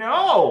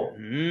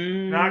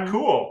 not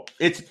cool.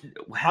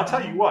 I'll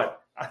tell you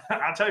what.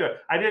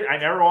 I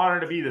never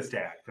wanted to be this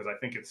dad because I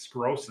think it's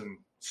gross and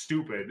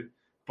stupid.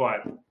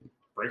 But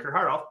break her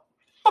heart, I'll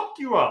fuck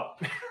you up.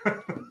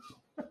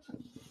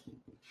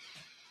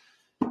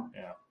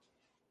 Yeah.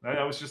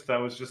 That was just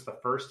the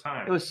first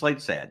time. It was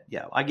slight sad.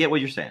 Yeah, I get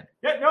what you're saying.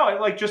 Yeah, no,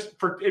 like just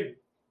for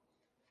it.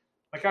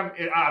 Like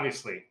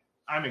obviously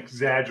I'm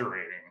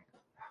exaggerating,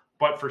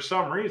 but for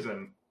some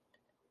reason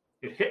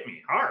it hit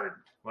me hard.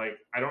 Like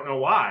I don't know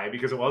why,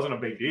 because it wasn't a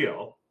big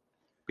deal.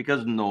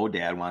 Because no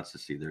dad wants to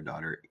see their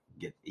daughter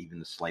get even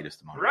the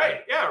slightest amount. Right? Of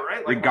pain. Yeah,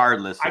 right. Like,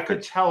 regardless, I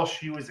could tell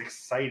she was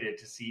excited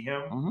to see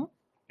him,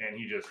 and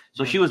he just.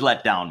 So she was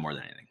let down more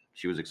than anything.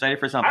 She was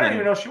excited for something. I don't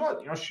even know she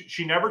was. You know,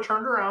 she never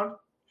turned around.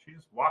 She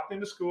just walked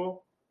into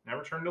school,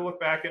 never turned to look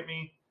back at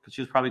me. Because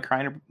she was probably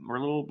crying her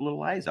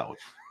little eyes out.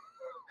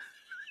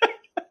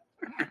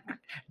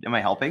 Am I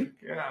helping?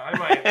 Yeah, I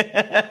might.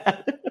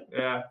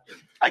 Yeah.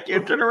 I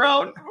can't turn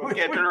around. I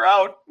can't turn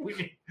around.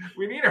 We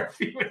need our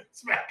few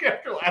minutes back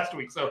after last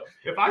week. So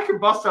if I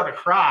could bust out a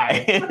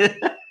cry.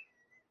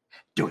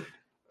 Do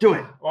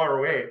it.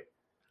 Or wait.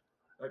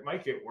 It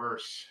might get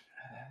worse.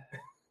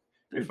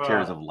 They're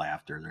tears of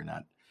laughter. They're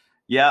not.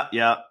 Yeah.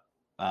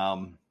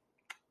 I'm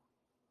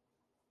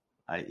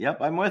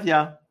with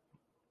you.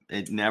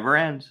 It never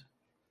ends.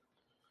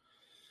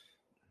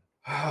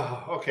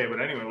 Okay,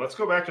 but anyway, let's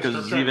go back to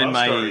because even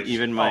my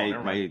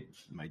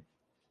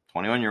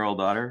 21-year-old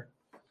daughter,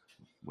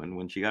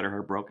 when she got her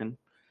heart broken,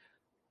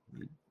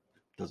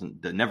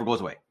 it never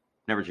goes away,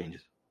 never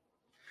changes.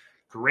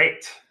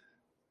 Great.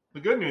 The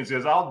good news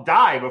is I'll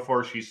die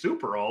before she's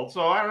super old,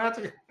 so I don't have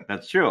to.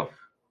 That's true.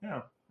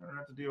 Yeah, I don't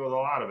have to deal with a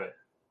lot of it.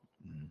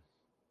 Mm-hmm.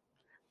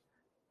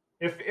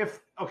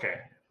 If okay.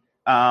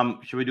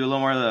 Should we do a little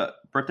more of the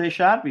birthday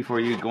shot before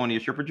you go into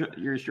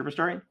your stripper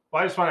story?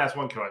 Well, I just want to ask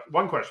one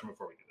question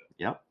before we do that.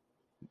 Yep.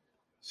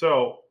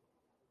 So,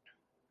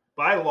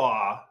 by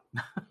law,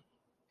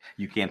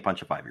 you can't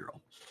punch a 5-year-old.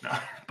 No.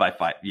 By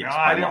 5, yes. No,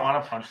 I didn't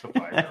want to punch the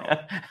 5-year-old.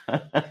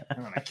 I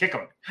want to kick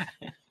him.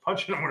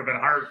 Punching him would have been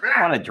hard.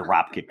 I want to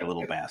drop kick the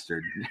little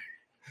bastard.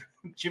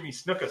 Jimmy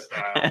Snuka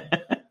style.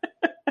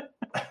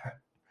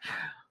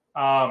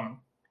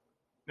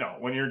 No,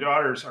 when your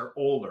daughters are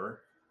older.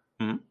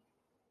 Mm-hmm.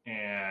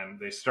 And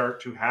they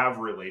start to have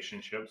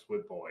relationships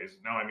with boys.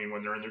 Now, I mean,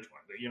 when they're in their 20s,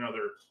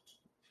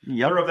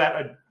 they're of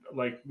that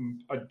like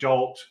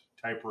adult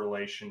type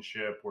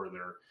relationship where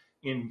they're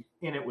in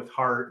it with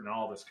heart and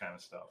all this kind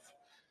of stuff.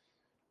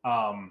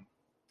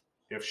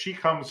 If she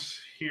comes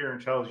here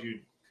and tells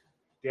you,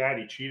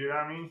 "Daddy cheated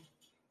on me,"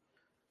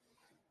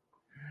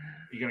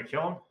 you gonna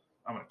kill him?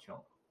 I'm gonna kill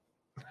him.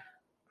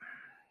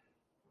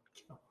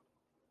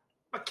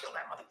 I'm gonna kill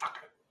that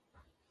motherfucker.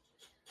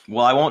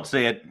 Well, I won't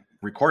say it.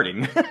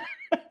 Recording.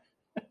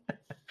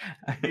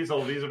 These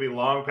will be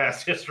long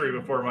past history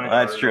before my.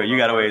 That's true. You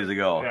got a ways to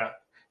go. Yeah.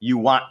 You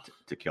want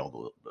to kill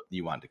them.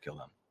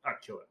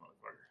 I'd kill that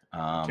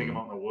motherfucker. Take him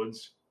out in the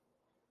woods.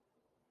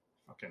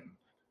 Fucking.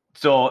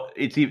 So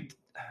it's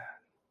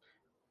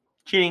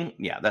cheating.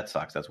 Yeah, that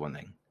sucks. That's one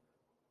thing.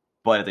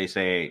 But if they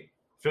say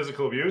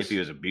physical abuse, if he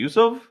was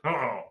abusive,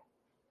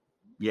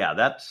 yeah,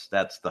 that's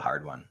the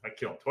hard one. I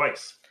kill him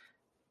twice.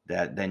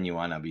 Then you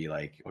want to be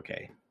like,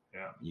 okay,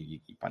 yeah, you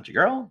punch a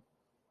girl.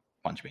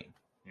 Punch me.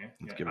 Yeah.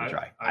 Let's give it a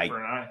try. Eye for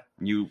an eye.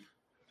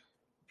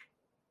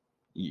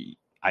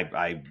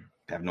 I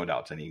have no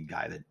doubts. Any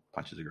guy that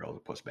punches a girl is a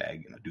puss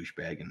bag and a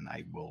douchebag, and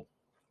I will.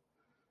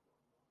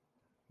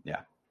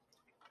 Yeah,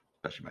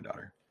 especially my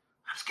daughter.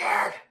 I'm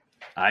scared.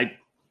 I'm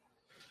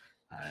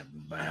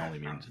by no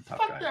means a tough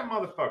Fuck guy. that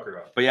motherfucker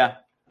up. But yeah.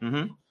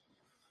 Mm-hmm.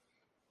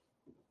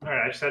 All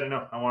right, I just had to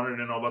know. I wanted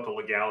to know about the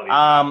legality.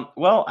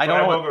 Well, I don't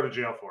know. I will go to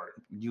jail for it.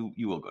 You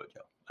will go to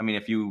jail. I mean,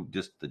 if you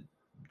just the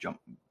jump,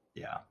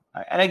 yeah.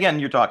 And again,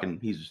 you're talking.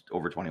 He's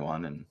over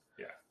 21 and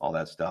all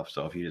that stuff.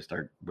 So if you just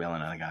start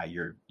wailing on a guy,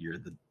 you're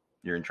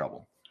in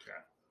trouble. Okay.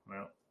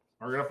 Well,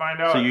 we're gonna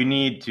find out. So you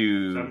need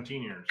to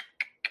 17 years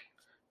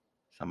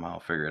somehow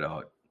figure it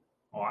out.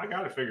 Oh, I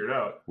got to figure it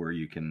out. Where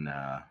you can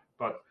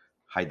but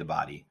hide the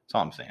body. That's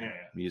all I'm saying. Yeah.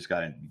 You just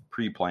got to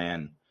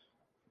pre-plan.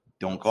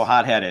 Don't go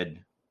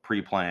hot-headed.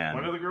 Pre-plan.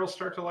 When do the girls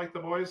start to like the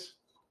boys?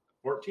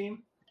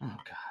 14? Oh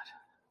God,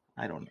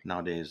 I don't.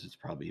 Nowadays, it's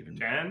probably even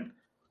 10.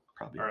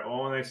 Probably. All right.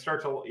 Well, when they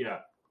start to,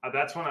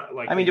 that's when I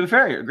like. I mean, to be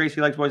fair,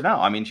 Gracie likes boys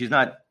now. I mean, she's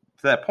not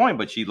to that point,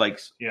 but she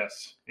likes.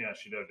 Yes. Yeah,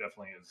 she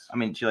definitely is. I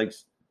mean, she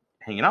likes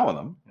hanging out with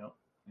them. Yep.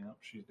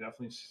 She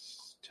definitely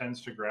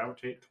tends to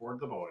gravitate toward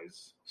the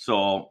boys.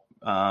 So,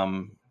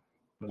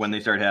 when they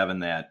start having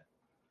that,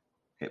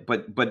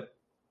 but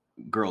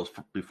girls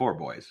before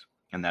boys,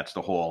 and that's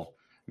the whole.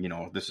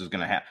 This is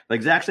going to happen. The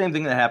exact same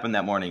thing that happened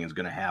that morning is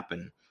going to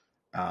happen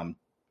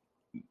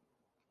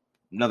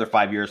another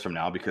 5 years from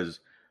now, because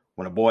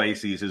when a boy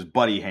sees his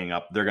buddy hang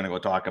up, they're going to go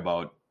talk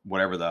about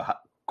whatever the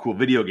cool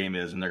video game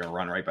is, and they're going to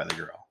run right by the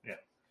girl. Yeah.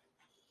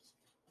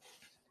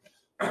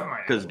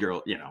 Because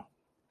girl,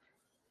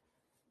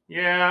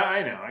 Yeah,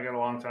 I know. I got a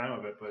long time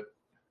of it, but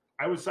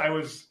I was.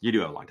 You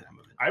do have a long time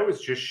of it. I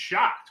was just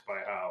shocked by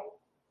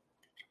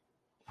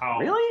how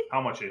really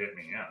how much it hit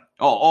me. Yeah.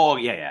 Oh,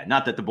 yeah.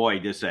 Not that the boy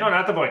just said. No,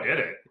 not the boy did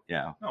it.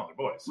 Yeah. No, the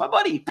boys. My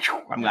buddy.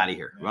 I'm out of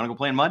here. You want to go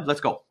play in mud? Let's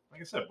go.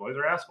 Like I said, boys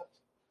are assholes.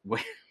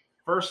 Wait.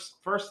 First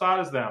thought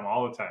is them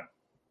all the time.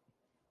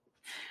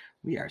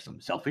 We are some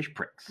selfish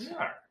pricks. We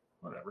are.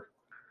 Whatever.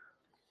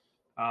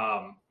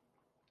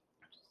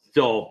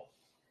 So.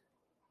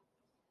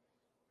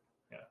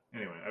 Yeah.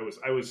 Anyway,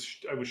 I was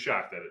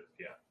shocked at it.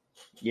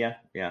 Yeah.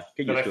 Yeah.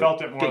 But I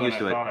felt it more than I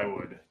thought I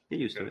would. Get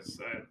used to it.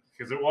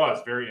 Because it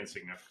was very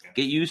insignificant.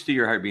 Get used to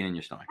your heart being in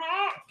your stomach.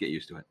 Get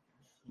used to it.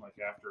 Like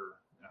after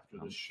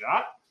the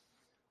shot.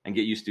 And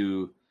get used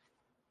to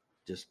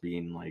just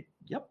being like,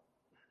 yep.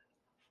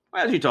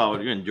 Well, as you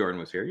told when Jordan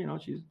was here,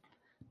 she's.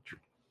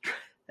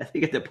 I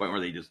think at that point where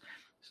they just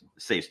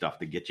say stuff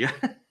to get you,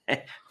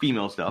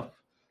 female stuff,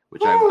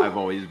 which I've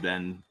always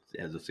been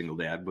as a single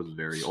dad was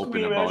very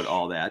open about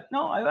all that.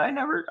 No,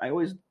 I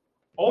always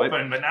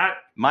open, but not.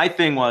 My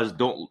thing was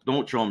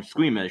don't show them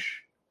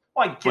squeamish.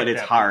 Well, but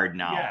it's hard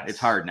now. Yes. It's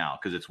hard now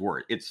because it's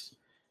worse. It's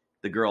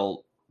the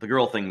girl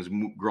things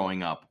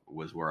growing up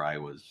was where I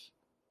was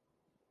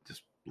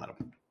just let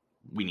them.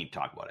 We need to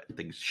talk about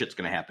it. Shit's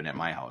gonna happen at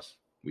my house.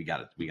 We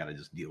gotta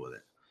just deal with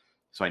it.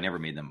 So I never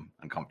made them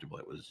uncomfortable.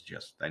 It was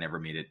just I never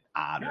made it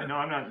odd. Yeah, no,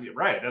 I'm not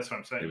right. That's what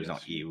I'm saying. There was no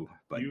ew,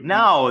 but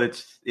now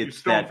it's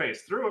stone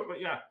face through it.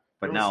 But yeah.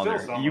 But now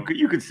you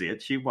could see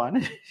it. She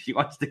wants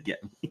to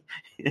get me.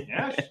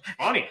 Yeah, she's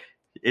funny.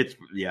 It's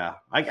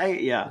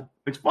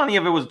It's funny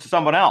if it was to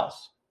someone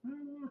else.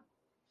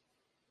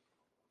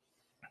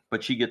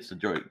 But she gets the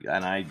joy,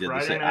 and I did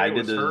Friday the same. night I it did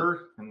was the her,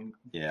 and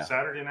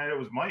Saturday night it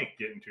was Mike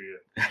getting to you.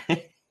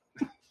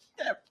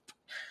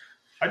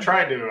 I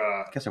tried to.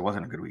 I guess it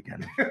wasn't a good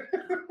weekend.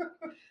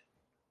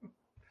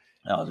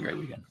 That was a great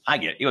weekend. I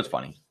get it. It was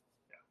funny.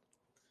 Yeah.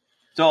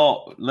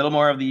 So a little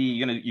more of the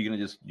you're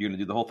gonna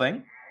do the whole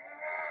thing.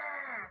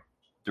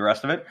 The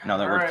rest of it. Now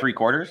that we're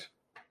 3/4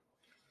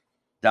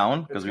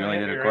 down because we only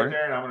did a quarter. Right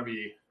there, and I'm gonna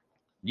be.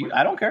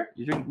 I don't care.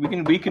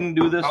 We can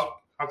do this.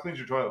 How clean's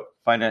your toilet?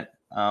 Find it.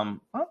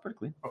 Pretty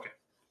clean. Okay.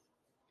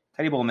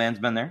 Tidy Bowl Man's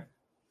been there.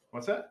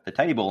 What's that? The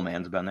Tidy Bowl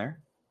Man's been there.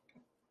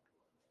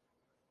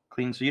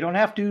 Clean, so you don't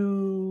have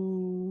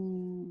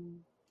to.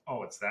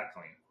 Oh, it's that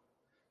clean.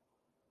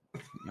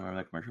 You remember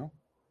that commercial?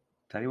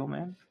 Tidy Bowl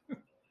Man.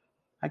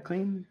 I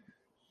clean.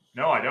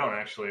 No, I don't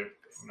actually.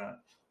 I'm not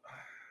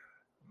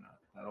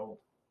that old.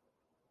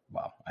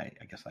 Wow, I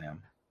guess I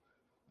am.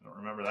 I don't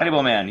remember that. Tidy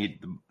Bowl Man.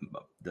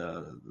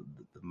 The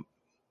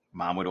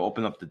mom would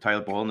open up the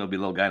toilet bowl and there'll be a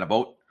little guy in a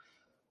boat.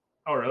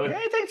 Oh, really? Yeah,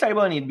 I think Tidy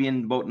Bowl, and he'd be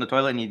in the boat in the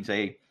toilet and he'd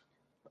say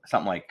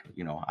something like,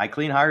 I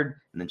clean hard,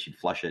 and then she'd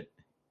flush it.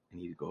 And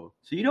he'd go,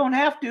 so you don't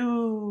have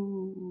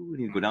to. And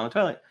he'd go down the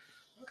toilet.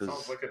 That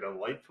sounds like a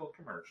delightful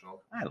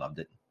commercial. I loved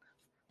it.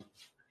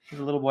 As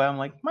a little boy, I'm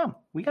like, Mom,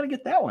 we got to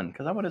get that one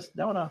because I want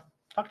to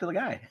talk to the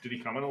guy. Did he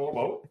come in a little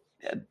boat?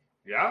 Yeah.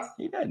 Yeah?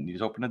 He did. He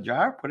just opened a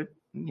jar, put it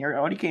in here.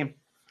 Out he came.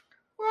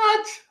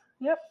 What?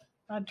 Yep.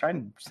 I'd try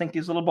and sink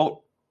his little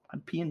boat.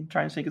 I'd pee and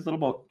try and sink his little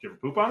boat. Did you ever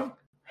poop on him?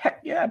 Heck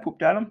yeah, I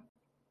pooped on him.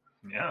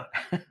 Yeah.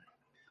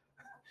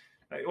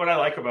 What I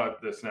like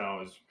about this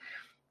now is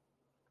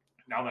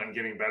now that I'm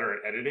getting better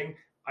at editing,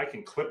 I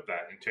can clip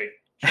that and take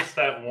Just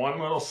that one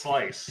little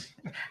slice.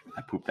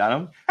 I pooped on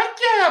them. Heck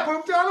yeah, I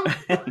pooped on them.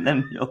 And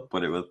then you'll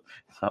put it with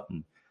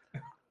something.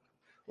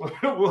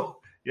 We'll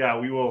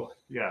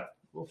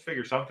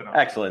figure something out.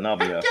 Excellent. I'll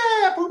be Heck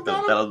yeah, I pooped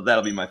on them.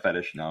 that'll be my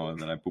fetish now, and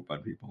then I poop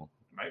on people.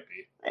 Might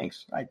be.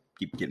 Thanks. I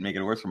keep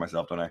making it worse for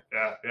myself, don't I?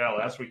 Yeah.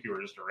 Last week you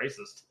were just a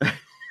racist.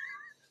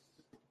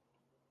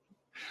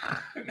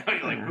 Now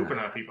you like pooping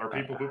on people, or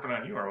people pooping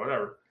on you, or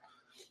whatever.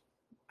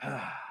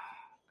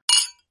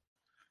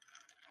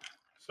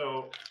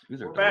 So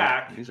we're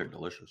back. These are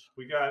delicious.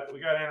 We got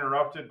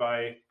interrupted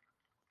by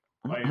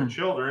your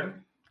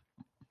children,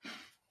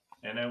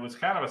 and it was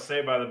kind of a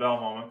Saved by the Bell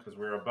moment because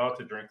we were about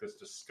to drink this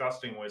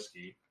disgusting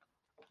whiskey.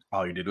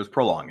 All you did was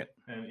prolong it.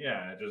 And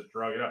yeah, it just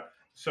drug it up.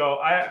 So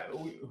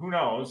who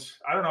knows?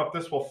 I don't know if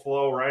this will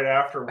flow right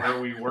after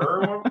where we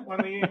were when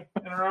the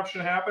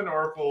interruption happened,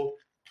 or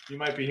if you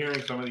might be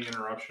hearing some of the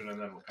interruption and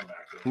then we'll come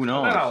back to it. Who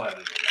knows? And then I'll edit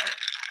it out.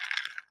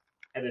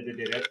 Edited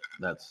it.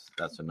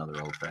 That's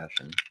another old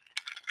fashioned.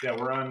 Yeah,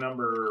 we're on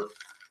number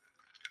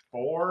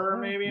 4,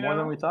 maybe more now,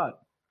 than we thought.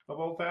 of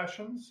old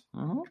fashions.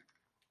 Mm-hmm.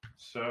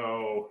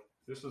 So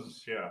this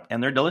is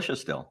and they're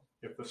delicious still.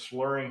 If the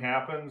slurring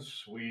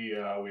happens, we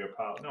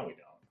apologize. No, we don't.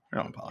 We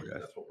don't apologize.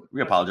 That's what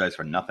We apologize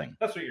for nothing.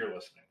 That's what you're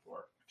listening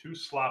for. 2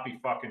 sloppy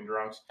fucking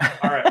drunks.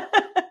 All right.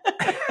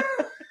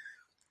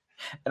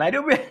 And I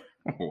do.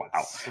 Wow.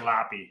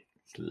 Sloppy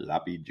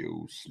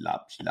Jew.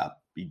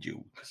 Sloppy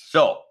Jew.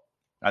 So,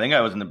 I think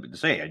I was to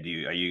say, are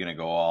you going to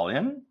go all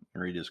in?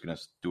 Or are you just going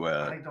to do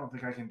I don't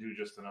think I can do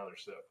just another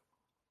sip.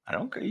 I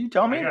don't care. You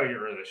tell me. I got to get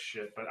rid of this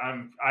shit, but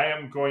I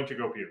am going to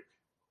go puke.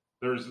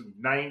 There's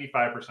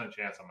 95%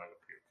 chance I'm going to go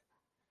puke.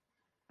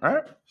 All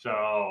right. So,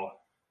 All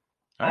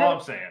all right.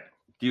 I'm saying.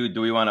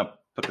 Do we want to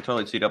put the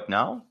toilet seat up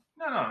now?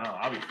 No.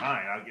 I'll be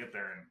fine. I'll get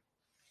there and.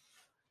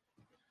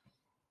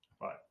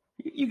 But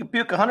You can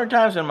puke 100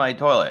 times in my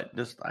toilet.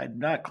 I'm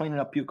not cleaning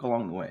up puke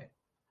along the way.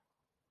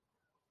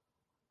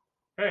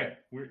 hey,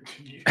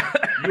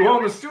 you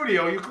own the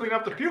studio. You clean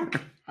up the puke.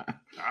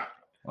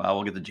 Well,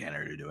 we'll get the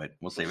janitor to do it.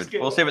 We'll save it.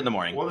 We'll We'll save it in the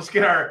morning. We'll just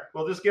get our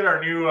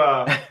new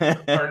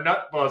our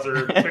nut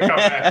buzzer to come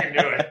back and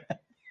do it.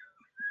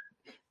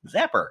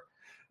 Zapper.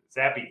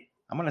 Zappy.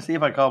 I'm gonna see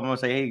if I call him and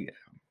say, "Hey,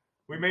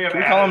 We may have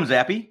can we call him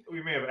Zappy?"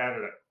 We may have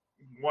added a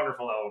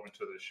wonderful element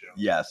to this show.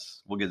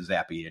 Yes, we'll get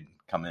Zappy and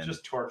come in.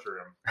 Just torture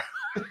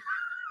him.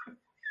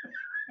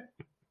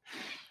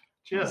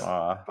 Just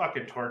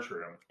fucking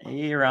torture him.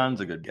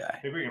 Aaron's a good guy.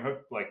 Maybe we can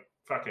hook like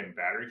fucking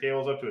battery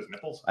cables up to his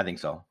nipples. I think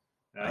so.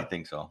 Yeah. I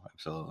think so.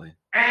 Absolutely.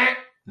 Eh.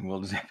 And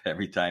we'll zap it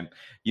every time.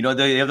 You know,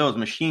 they have those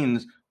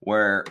machines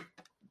where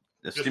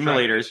the Just trying to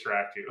stimulators,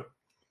 distract you.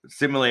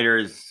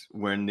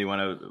 when they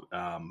want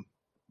to,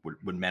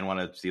 when men want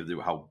to see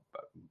how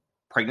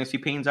pregnancy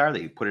pains are,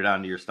 they put it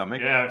onto your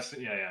stomach. Yeah.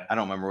 I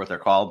don't remember what they're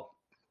called,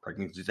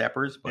 pregnancy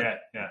zappers,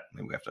 but Yeah.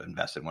 maybe we have to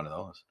invest in one of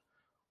those.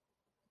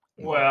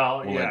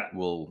 Well,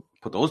 We'll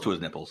put those to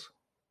his nipples.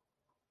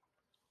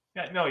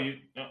 Yeah, no.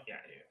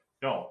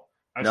 No.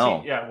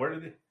 See, where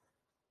did they?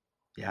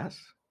 Yes.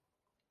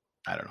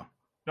 I don't know.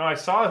 No, I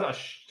saw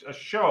a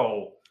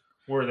show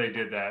where they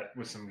did that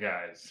with some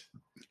guys.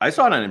 I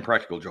saw it on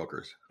Impractical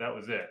Jokers. That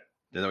was it.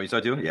 Is that what you saw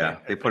too? Yeah.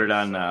 They put it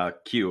on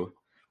Q.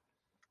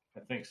 I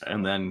think so.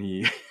 And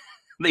then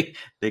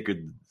they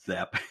could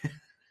zap.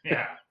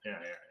 Yeah.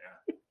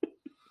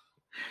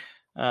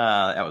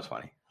 That was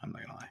funny. I'm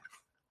not gonna lie.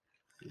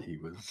 He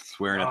was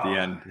swearing at the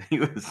end.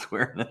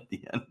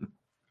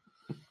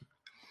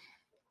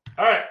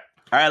 All right.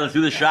 All right, let's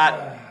do the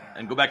shot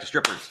and go back to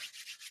strippers.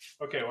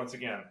 Okay, once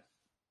again,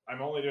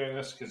 I'm only doing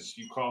this because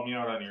you called me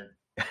out on your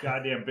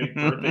goddamn big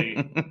birthday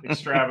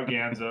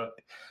extravaganza,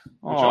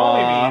 which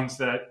only means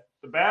that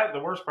the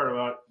worst part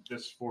about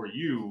this for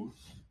you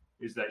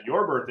is that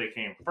your birthday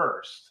came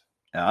first.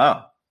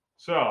 Oh.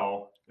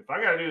 So if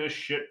I got to do this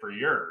shit for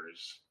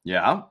yours,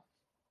 Yeah.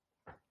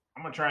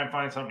 I'm gonna try and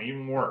find something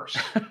even worse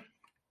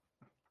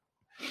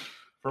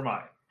for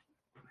mine.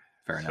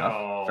 Fair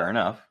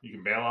enough. You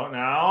can bail out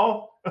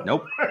now.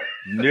 Nope.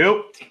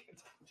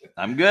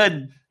 I'm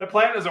good. The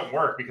plan doesn't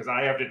work because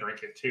I have to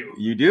drink it too.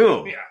 You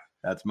do. Yeah.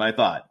 That's my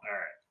thought. All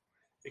right.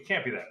 It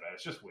can't be that bad.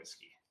 It's just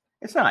whiskey.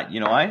 It's not. You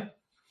know why?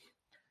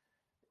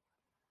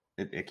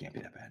 It can't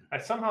be that bad. I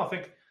somehow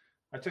think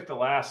I took the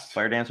last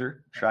Fire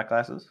dancer shot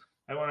glasses.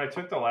 And when I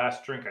took the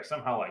last drink, I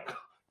somehow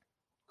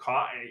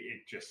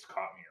just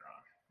caught me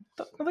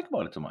around. Don't think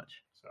about it too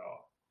much. So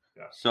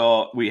yeah.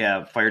 So we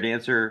have fire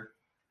dancer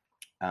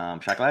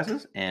shot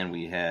glasses, and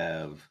we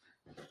have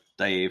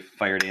the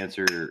fire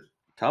dancer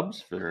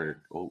tubs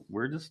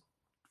we're just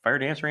fire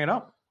dancering it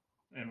up.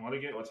 And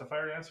what's a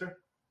fire dancer?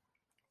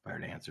 Fire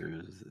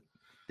dancer is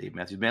Dave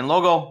Matthews Band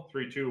logo.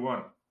 3, 2,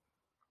 1.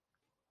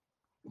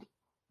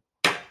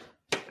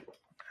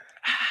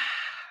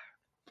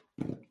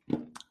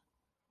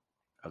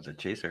 How's that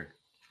chaser?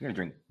 You're gonna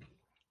drink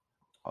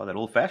all that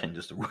old fashioned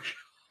just to wash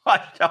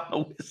down the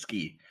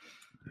whiskey.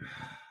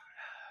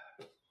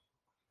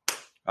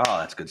 Oh,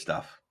 that's good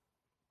stuff.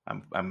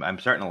 I'm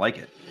starting to like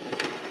it.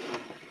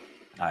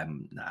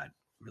 I'm not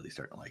really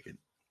starting to like it.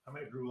 How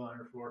many drool on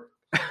your floor?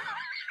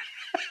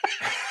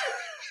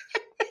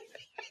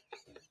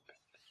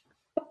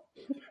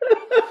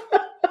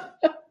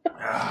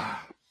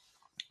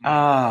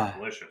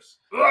 Delicious.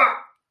 All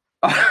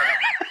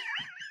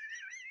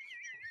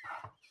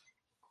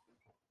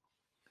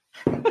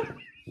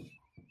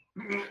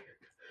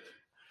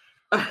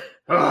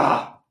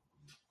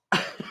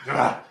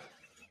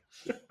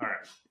right.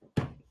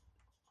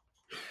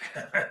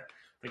 I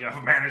think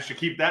I've managed to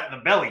keep that in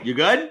the belly. You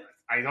good?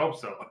 I hope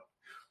so.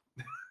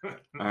 All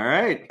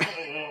right.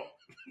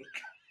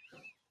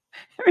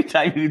 Every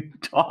time you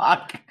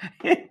talk,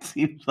 it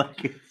seems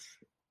like it's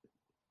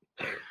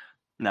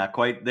not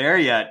quite there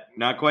yet.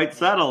 Not quite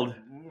settled.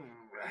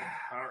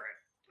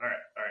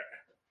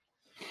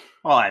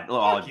 All right.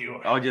 Fuck you.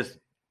 I'll just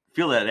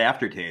feel that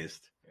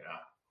aftertaste. Yeah.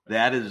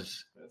 That's great.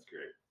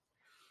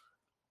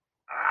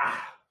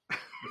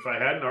 If I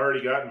hadn't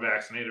already gotten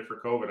vaccinated for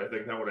COVID, I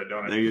think that would have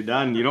done it. There, you're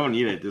done. You don't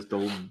need it. Just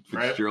old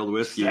Fitzgerald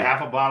whiskey. Just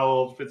half a bottle of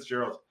old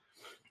Fitzgerald.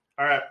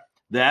 All right.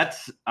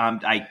 That's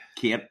I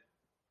can't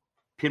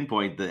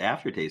pinpoint the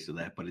aftertaste of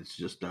that, but it's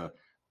just a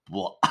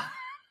blah.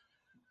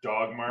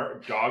 Dog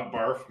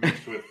barf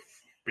mixed with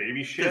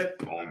baby shit.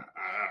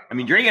 I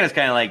mean, drinking is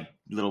kind of like a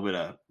little bit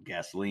of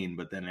gasoline,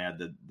 but then add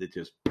the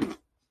just.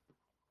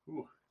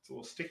 Ooh, it's a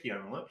little sticky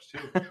on the lips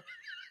too.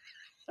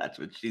 That's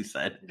what she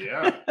said.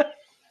 Yeah.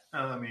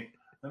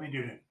 Let me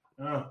do it.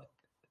 Oh.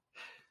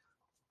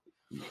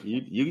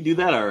 You can do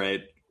that, all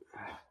right.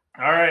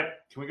 All right.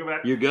 Can we go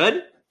back? You're good.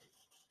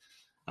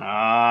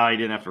 You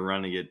didn't have to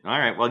run to get. All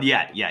right. Well,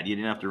 yeah. You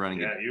didn't have to run and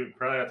get. Yeah, you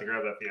probably have to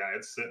grab that. Yeah,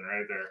 it's sitting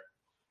right there.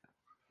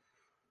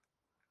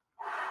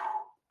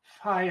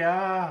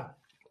 Hiya.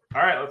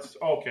 All right.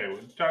 Okay.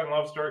 We're talking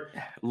love story.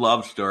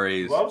 Love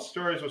stories. Love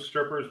stories with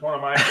strippers. One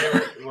of my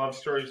favorite love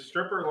stories,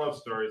 stripper love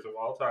stories of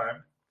all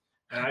time.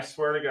 And I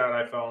swear to God,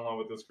 I fell in love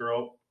with this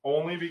girl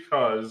only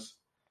because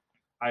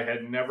I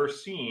had never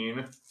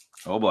seen.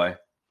 Oh boy.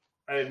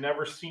 I had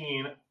never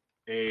seen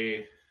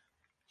a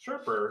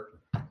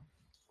stripper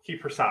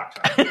keep her socks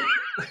on.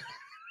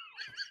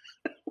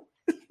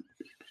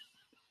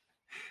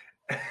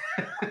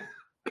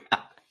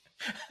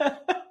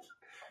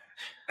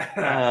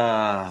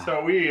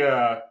 So we.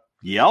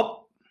 Yep.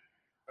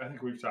 I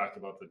think we've talked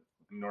about the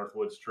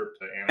Northwoods trip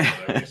to Anna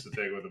that I used to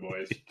take with the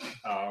boys.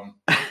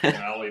 And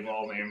I'll leave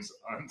all names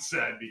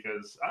unsaid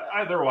because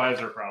their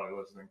wives are probably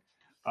listening.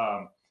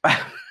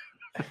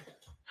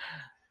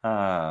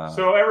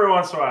 So every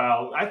once in a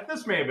while,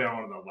 this may have been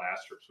one of the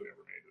last trips we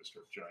ever made to a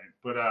strip joint,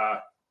 but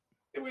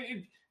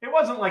it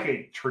wasn't like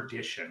a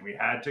tradition. We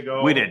had to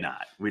go. We did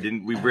not. We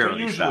didn't. We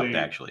rarely stopped,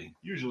 actually.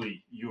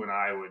 Usually you and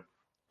I would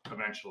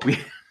eventually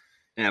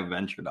have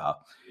ventured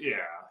off. Yeah.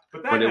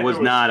 But it was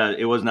not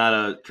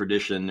a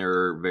tradition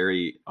or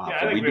very often.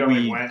 Yeah, I think we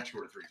only went 2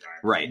 or 3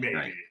 times. Right,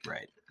 maybe.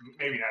 Right.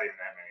 Maybe not even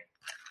that many.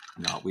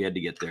 No, we had to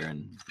get there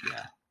and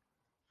yeah.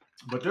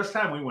 But this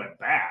time we went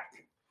back.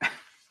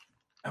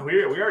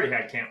 We already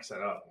had camp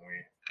set up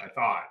when I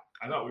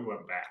thought we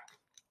went back.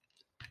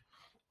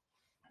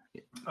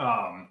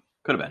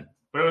 Could have been.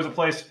 But it was a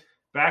place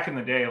back in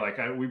the day, like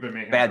we've been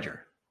making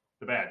Badger.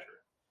 The Badger.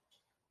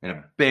 And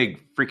a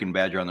big freaking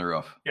badger on the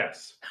roof.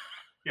 Yes.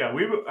 Yeah,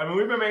 we've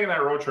been making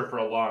that road trip for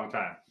a long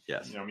time.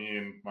 Yes. You know, me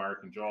and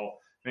Mark and Joel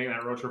making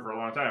that road trip for a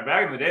long time.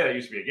 Back in the day, that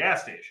used to be a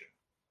gas station.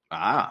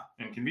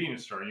 And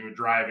convenience store. You would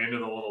drive into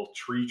the little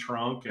tree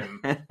trunk and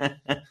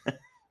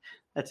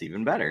that's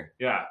even better.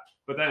 Yeah.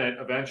 But then it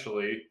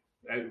eventually,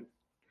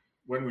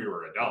 when we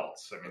were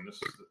adults, I mean, this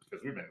is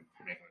because we've been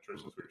making the trip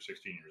since we were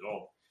 16 years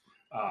old.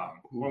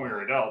 When we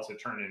were adults,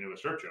 it turned into a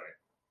strip joint.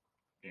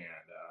 And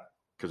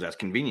because that's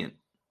convenient.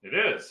 It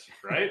is,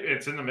 right?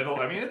 It's in the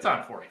middle. I mean, it's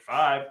on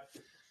 45.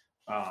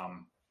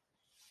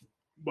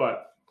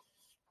 But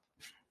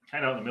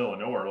kind of out in the middle of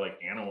nowhere,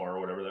 like Anawa or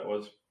whatever that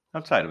was.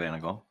 Outside of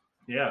Anago.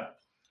 Yeah.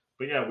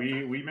 But yeah,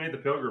 we made the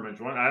pilgrimage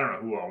one. I don't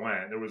know who all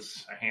went. There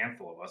was a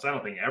handful of us. I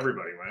don't think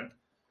everybody went.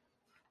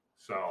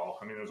 So,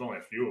 I mean, there was only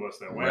a few of us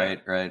that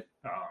went. Right.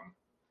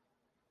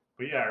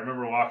 But yeah, I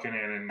remember walking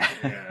in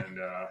and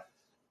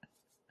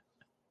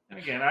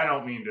again, I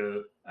don't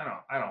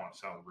want to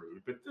sound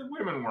rude, but the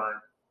women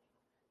weren't.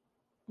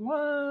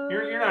 What?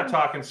 You're not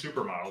talking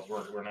supermodels.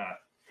 We're not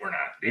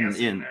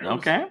dancing there.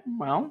 Okay,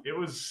 well, it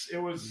was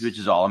which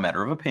is all a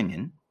matter of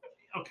opinion.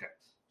 Okay.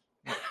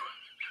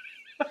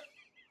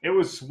 It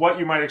was what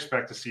you might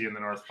expect to see in the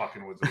North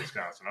fucking woods of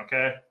Wisconsin.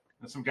 Okay,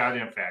 and some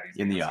goddamn fatties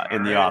in the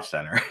off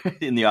center,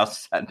 in the off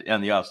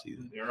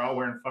season. They're all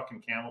wearing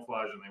fucking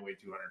camouflage and they weigh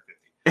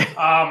 250.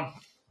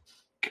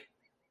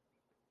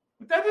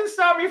 But that didn't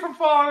stop me from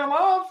falling in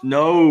love.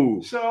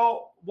 No.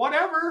 So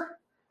whatever.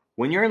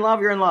 When you're in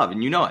love,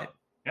 and you know it.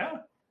 Yeah.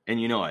 And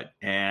you know it,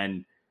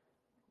 and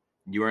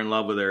you were in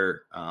love with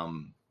her.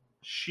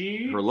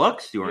 Her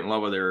looks. You were in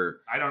love with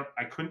her.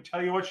 I couldn't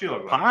tell you what she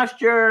looked like.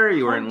 Posture.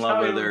 You were in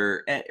love with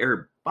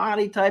her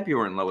body type. You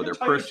were in love with her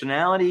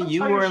personality.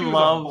 You were in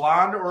love. A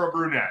blonde or a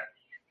brunette.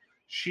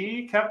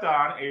 She kept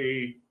on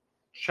a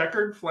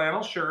checkered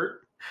flannel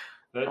shirt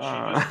that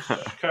she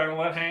just kind of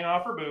let hang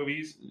off her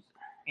boobies,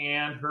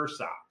 and her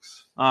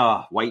socks.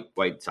 White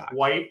socks.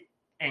 White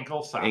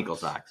ankle socks. Ankle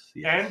socks.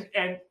 Yes.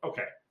 And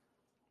okay,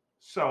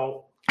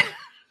 so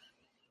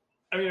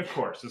I mean, of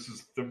course, this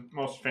is the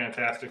most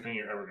fantastic thing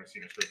you're ever going to see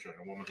in a strip joint.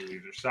 A woman who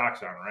leaves her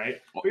socks on,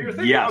 right? But you're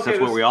thinking, yes, okay,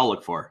 that's what we all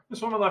look for.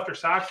 This woman left her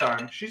socks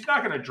on. She's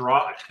not going to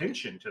draw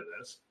attention to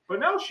this. But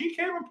no, she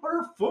came and put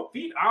her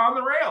feet on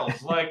the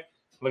rails. Like,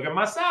 look at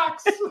my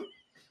socks.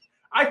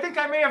 I think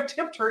I may have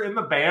tipped her in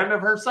the band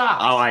of her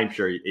socks. Oh, I'm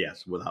sure.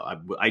 Yes,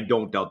 I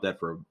don't doubt that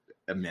for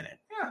a minute.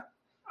 Yeah,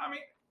 I mean,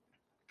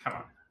 come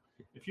on.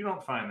 If you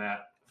don't find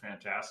that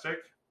fantastic,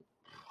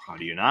 how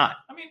do you not?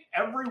 I mean,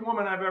 every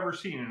woman I've ever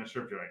seen in a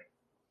strip joint,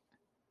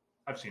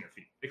 I've seen her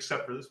feet,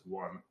 except for this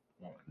one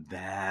woman.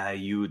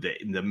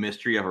 The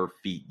mystery of her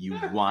feet. You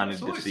wanted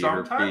to see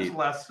her feet. Sometimes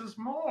less is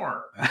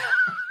more.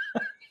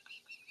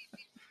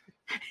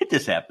 It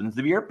just happens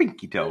to be her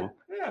pinky toe.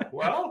 Yeah,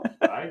 well,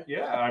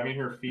 I mean,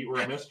 her feet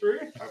were a mystery.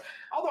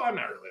 Although I'm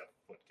not really a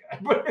foot guy,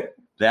 but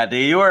that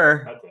day you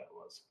were. That's what it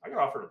was. I got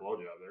offered a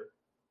blowjob there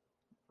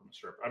from a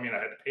strip. I mean, I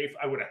had to pay.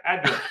 I would have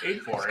had to have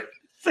paid for it.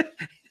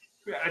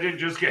 I didn't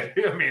just get.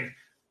 I mean,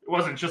 it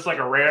wasn't just like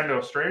a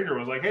random stranger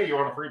was like, "Hey, you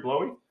want a free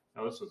blowy?"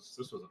 No, this was.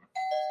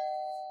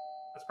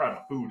 That's probably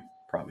my food.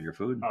 Probably your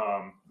food.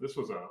 This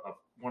was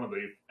one of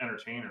the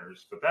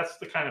entertainers, but that's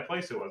the kind of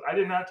place it was. I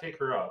did not take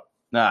her up.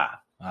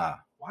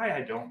 Why,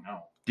 I don't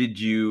know. Did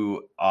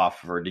you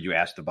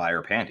ask to buy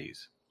her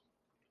panties?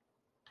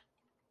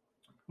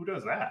 Who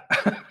does that?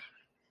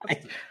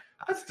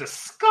 That's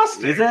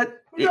disgusting. Is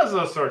it? Who does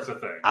those sorts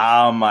of things?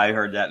 I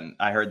heard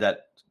that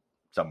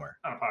somewhere.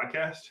 On a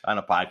podcast? On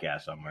a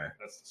podcast somewhere.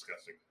 That's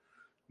disgusting.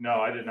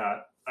 No, I did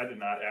not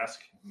ask,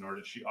 nor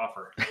did she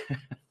offer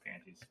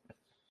panties.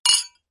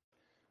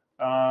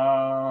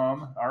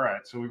 All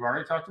right, so we've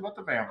already talked about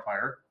the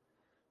vampire.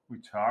 We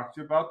talked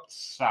about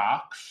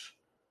socks.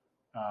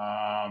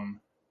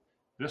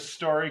 This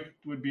story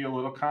would be a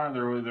little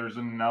there's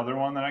another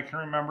one that I can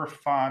remember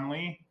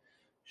fondly.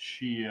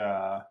 She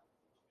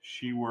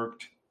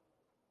worked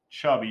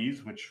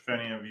Chubby's, which if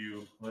any of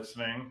you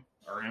listening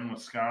are in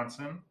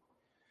Wisconsin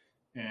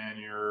and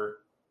you're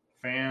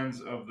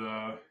fans of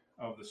the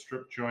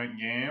strip joint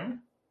game,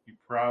 you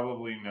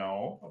probably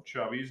know of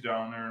Chubby's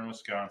down there in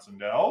Wisconsin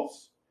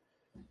Dells.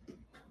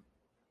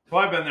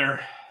 Well, I've been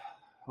there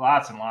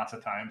lots and lots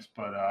of times,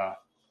 but not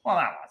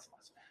lots and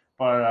lots.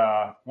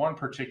 But one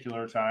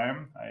particular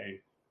time,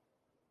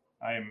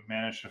 I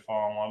managed to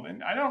fall in love,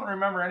 and I don't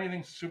remember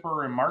anything super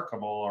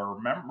remarkable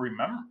or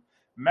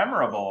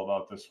memorable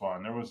about this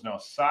one. There was no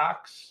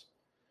socks.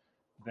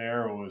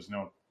 There was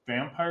no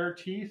vampire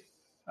teeth.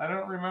 I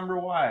don't remember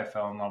why I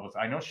fell in love with.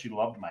 I know she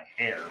loved my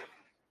hair.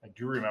 I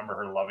do remember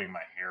her loving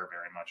my hair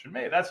very much, and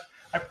maybe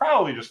I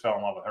probably just fell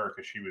in love with her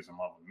because she was in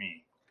love with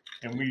me.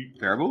 And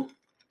Variable?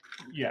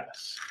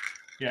 Yes.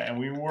 Yeah, and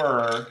we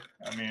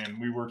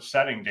were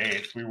setting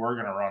dates. We were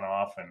going to run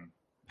off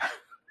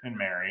and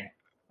marry.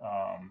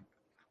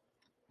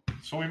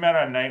 So we met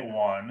on night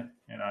 1,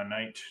 and on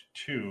night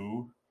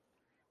 2.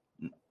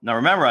 Now,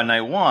 remember, on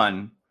night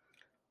 1,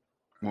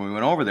 when we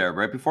went over there,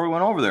 right before we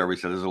went over there, we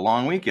said, this is a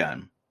long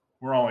weekend.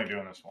 We're only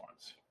doing this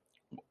once.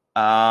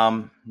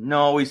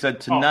 No, we said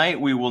tonight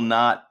we will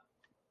not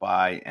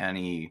buy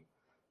any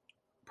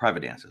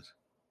private dances.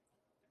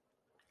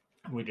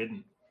 We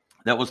didn't.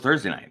 That was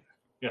Thursday night.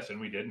 Yes, and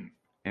we didn't.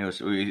 And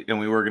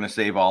we were going to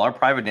save all our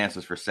private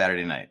dances for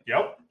Saturday night.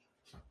 Yep.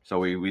 So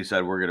we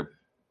said we're going to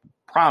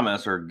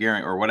promise or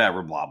guarantee or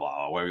whatever, blah,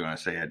 blah, whatever you want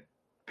to say it,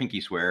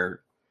 pinky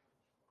swear,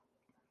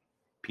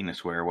 penis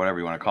swear, whatever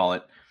you want to call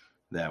it,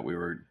 that we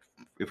were,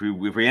 if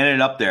we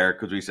ended up there,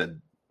 because we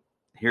said,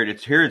 here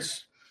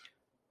it's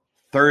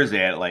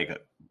Thursday at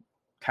like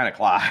 10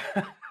 o'clock,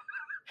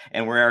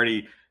 and we're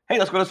already, hey,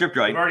 let's go to strip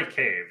joint. We've already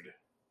caved.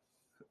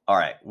 All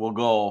right, we'll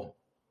go,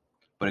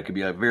 but it could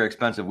be a very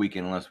expensive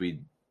weekend unless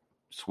we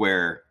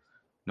swear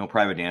no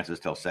private dances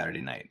till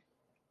Saturday night,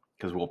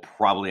 because we'll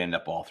probably end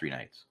up all 3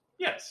 nights.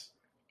 Yes.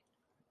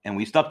 And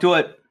we stuck to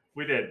it.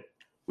 We did.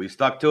 We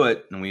stuck to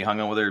it, and we hung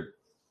out with her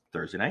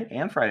Thursday night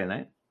and Friday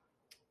night.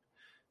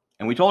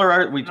 And we told her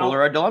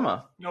our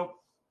dilemma. Nope,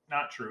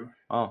 not true.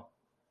 Oh.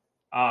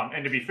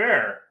 And to be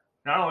fair,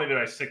 not only did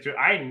I stick to it,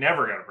 I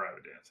never got a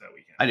private dance that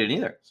weekend. I didn't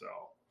either. So,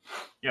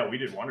 yeah, we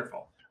did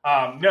wonderful.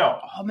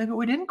 No. Oh, maybe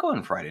we didn't go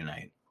on Friday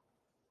night.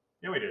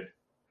 Yeah, we did.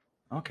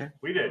 Okay.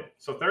 We did.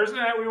 So Thursday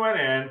night we went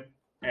in,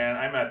 and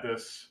I met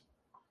this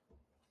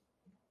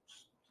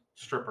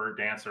stripper,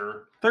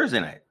 dancer. Thursday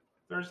night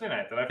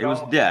that I fell it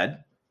was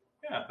dead.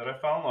 Yeah, that I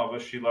fell in love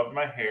with. She loved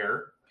my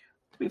hair.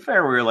 To be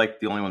fair, we were like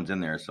the only ones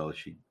in there, so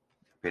she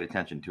paid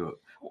attention to it.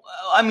 Well,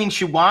 I mean,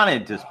 she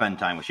wanted to spend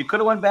time with. She could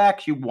have went back.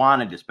 She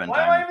wanted to spend Why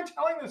time. Why am I even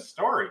telling this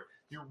story?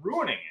 You're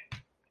ruining it.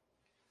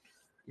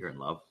 You're in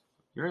love.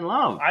 You're in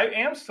love. I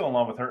am still in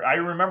love with her. I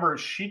remember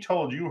she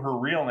told you her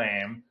real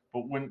name,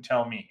 but wouldn't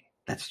tell me.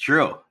 That's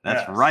true.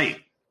 That's Yes. right.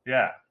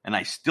 Yeah. And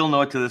I still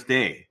know it to this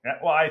day. Yeah.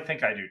 Well, I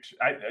think I do.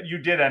 You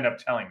did end up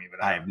telling me,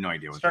 but I have no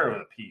idea it what started that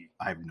with a P.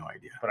 I have no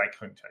idea. But I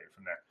couldn't tell you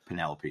from there.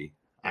 Penelope.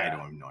 Yeah. I don't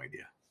have no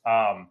idea.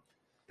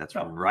 That's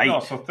No, right. No,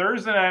 so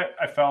Thursday night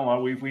I fell in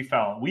love. We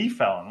fell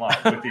in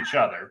love with each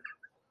other.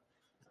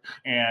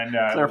 And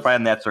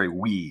Clarifying that, sorry,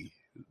 we.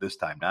 this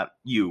time, not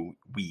you.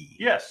 We.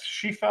 Yes,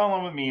 she fell in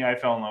love with me. I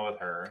fell in love with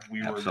her.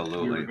 We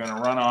Absolutely. were going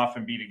to run off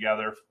and be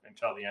together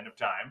until the end of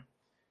time.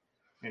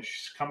 And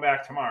she's come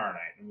back tomorrow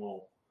night, and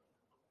we'll.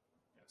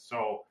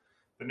 So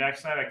the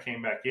next night I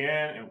came back in,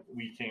 and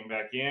we came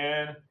back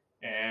in,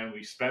 and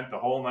we spent the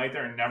whole night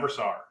there and never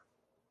saw her.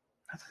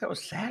 I thought that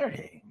was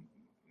Saturday.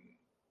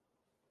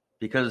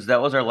 Because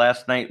that was our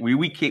last night. We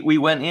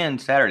went in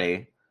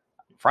Saturday.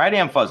 Friday,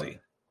 I'm fuzzy.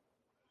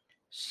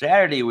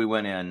 Saturday, we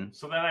went in.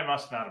 So then I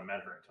must not have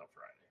met her until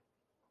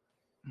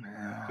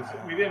Friday.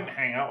 Because we didn't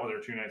hang out with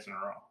her 2 nights in a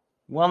row.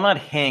 Well, not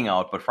hang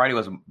out, but Friday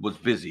was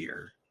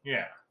busier.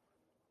 Yeah.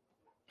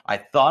 I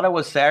thought it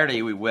was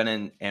Saturday. We went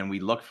in and we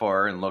looked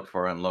for her and looked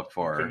for her and looked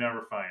for her. Could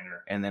never find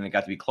her. And then it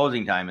got to be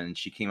closing time, and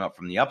she came up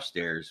from the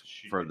upstairs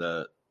for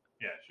the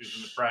she was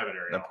in the private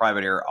area. The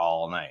private area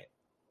all night.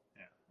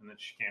 Yeah, and then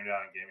she came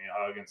down and gave me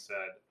a hug and said,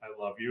 "I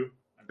love you.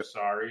 I'm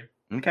sorry."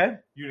 Okay.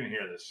 You didn't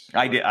hear this.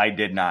 I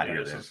did not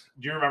hear this.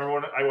 Do you remember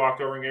when I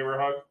walked over and gave her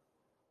a hug?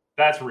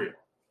 That's real.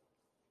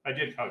 I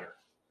did hug her.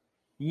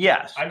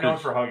 Yes. I'm known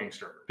for hugging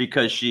strippers.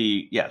 Because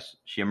she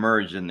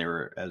emerged and they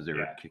were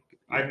kicked.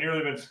 I've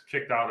nearly been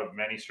kicked out of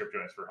many strip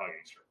joints for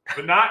hugging strippers,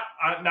 but not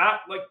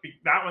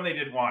when they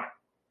didn't want it.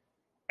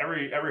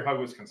 Every hug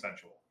was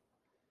consensual,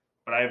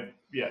 but I've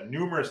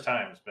numerous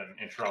times been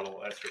in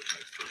trouble at strip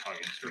joints for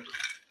hugging strippers.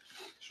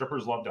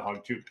 Strippers love to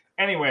hug too.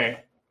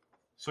 Anyway,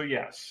 so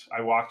yes,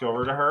 I walked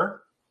over to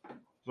her. It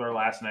was our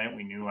last night.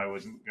 We knew I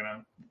wasn't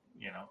gonna,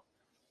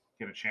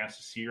 get a chance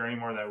to see her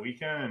anymore that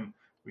weekend, and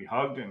we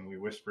hugged and we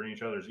whispered in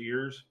each other's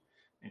ears.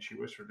 And she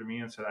whispered to me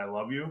and said, "I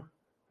love you.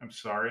 I'm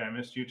sorry I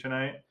missed you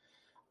tonight.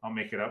 I'll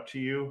make it up to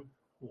you.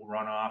 We'll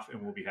run off and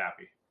we'll be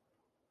happy."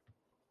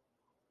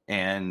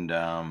 And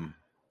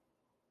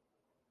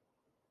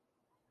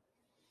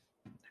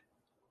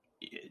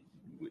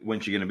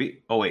when's she gonna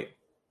be? Oh wait,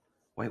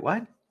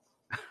 what?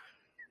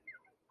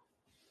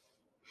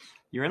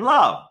 You're in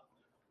love?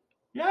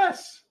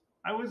 Yes,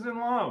 I was in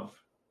love.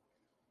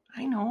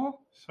 I know.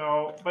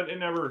 So, but we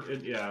never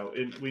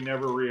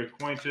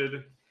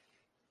reacquainted.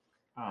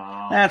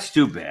 That's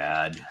too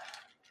bad.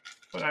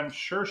 But I'm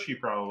sure she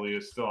probably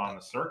is still on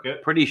the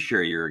circuit. Pretty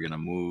sure you're gonna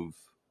move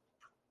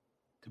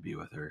to be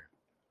with her.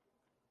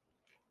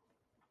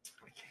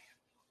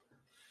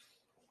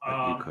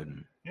 But you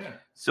couldn't. Yeah.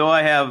 So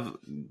I have.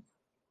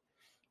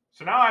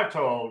 So now I've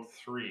told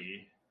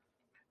 3.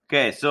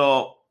 Okay,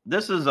 so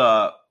this is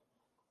a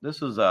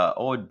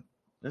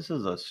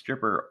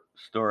stripper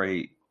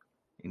story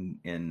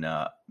in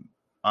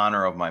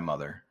honor of my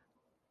mother.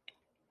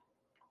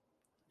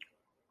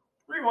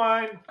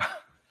 Rewind.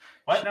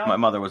 What now? My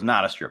mother was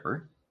not a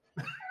stripper.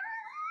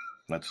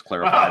 Let's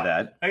clarify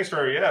that. Thanks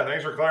for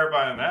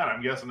clarifying that.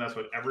 I'm guessing that's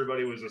what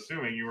everybody was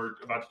assuming you were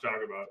about to talk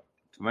about.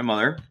 So my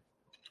mother,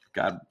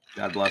 God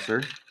bless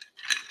her.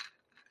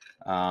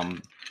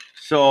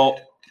 So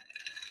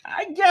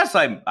I guess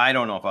I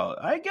don't know if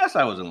I guess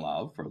I was in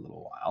love for a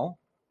little while.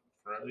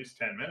 For at least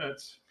 10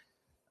 minutes.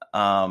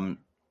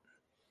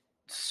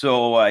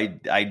 So I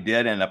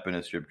did end up in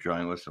a strip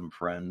joint with some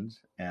friends,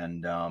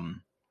 and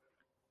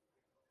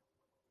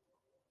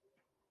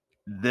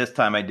this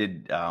time I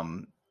did.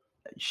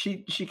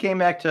 She came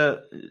back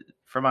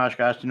from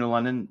Oshkosh to New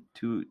London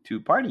to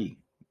party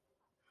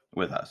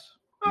with us.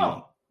 Oh,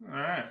 all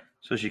right.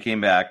 So she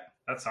came back.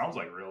 That sounds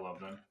like real love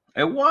then.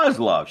 It was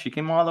love. She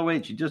came all the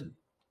way. She just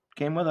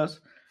came with us,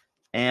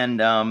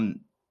 and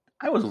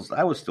I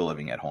was still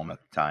living at home at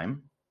the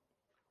time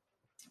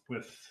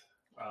with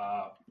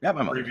at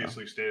my mother's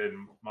previously house. Stated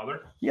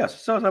mother.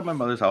 Yes, so I was at my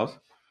mother's house,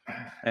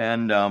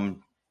 and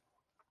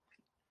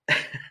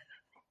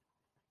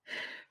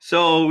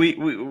so we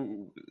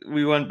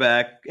went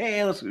back.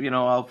 Hey, let's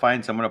I'll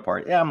find someone to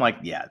party. Yeah, I'm like,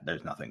 yeah,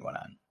 there's nothing going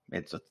on.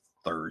 It's a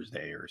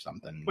Thursday or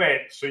something.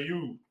 Wait, so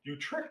you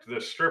tricked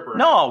this stripper?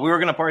 No, we were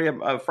gonna party at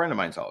a friend of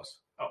mine's house.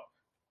 Oh,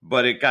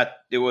 but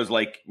it was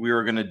like we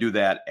were gonna do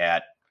that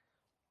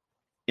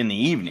in the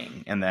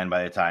evening, and then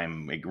by the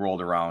time it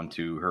rolled around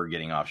to her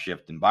getting off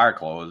shift and bar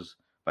close,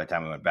 by the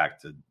time we went back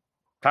to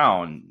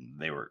town,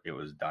 it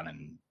was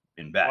done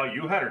in bed. Oh,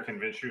 you had her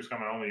convinced she was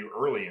coming home with you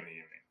early in the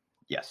evening.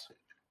 Yes,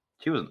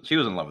 she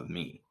was in love with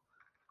me,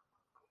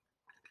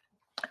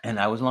 and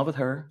I was in love with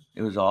her.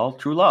 It was all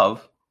true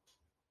love.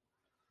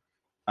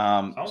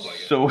 Sounds like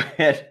so it.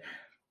 At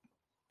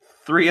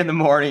 3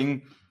 a.m,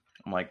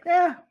 I'm like,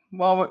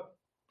 well,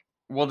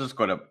 we'll just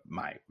go to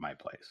my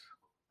place.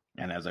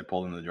 And as I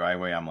pulled in the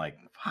driveway, I'm like,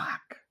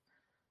 fuck,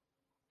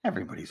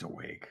 everybody's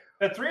awake.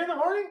 At 3 a.m?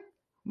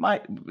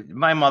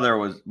 My mother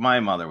was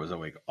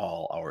awake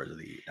all hours of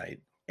the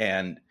night,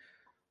 and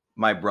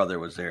my brother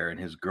was there, and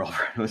his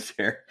girlfriend was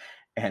there,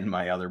 and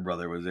my other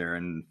brother was there,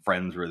 and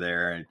friends were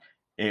there, and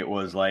it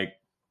was like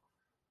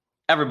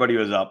everybody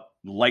was up,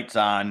 lights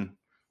on.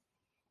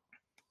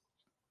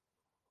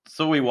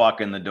 So we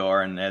walk in the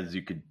door, and as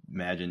you could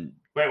imagine,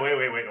 Wait,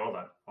 hold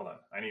on.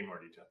 I need more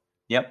detail.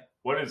 Yep.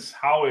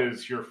 How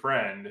is your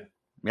friend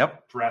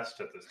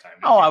dressed at this time?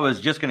 Oh, I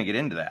was just going to get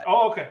into that.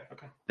 Oh, okay.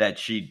 That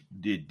she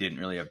didn't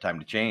really have time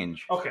to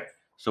change. Okay.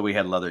 So we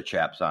had leather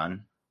chaps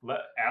on.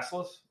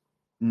 Assless?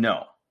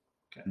 No.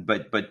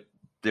 Okay. But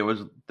there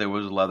was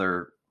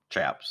leather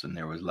chaps and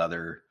there was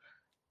leather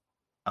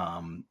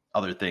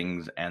other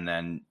things, and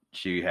then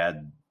she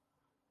had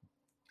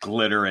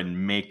glitter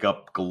and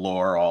makeup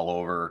galore all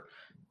over,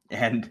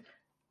 and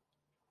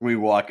we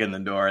walk in the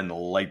door and the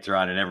lights are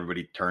on and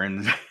everybody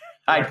turns.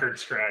 Record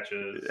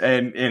scratches.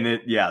 And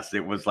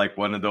it was like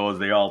one of those,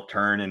 they all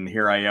turn and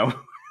here I am.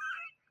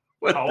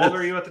 How old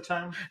are you at the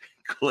time?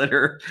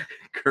 Glitter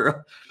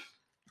girl.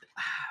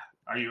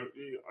 Are you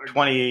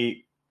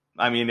 28?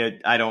 I mean,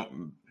 I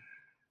don't,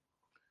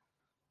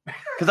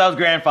 because I was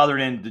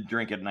grandfathered in to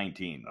drink at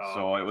 19.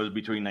 So it was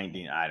between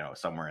 19, I don't know,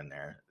 somewhere in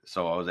there.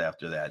 So I was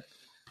after that.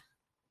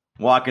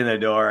 Walk in the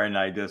door and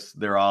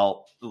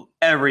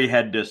every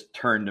head just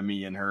turned to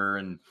me and her,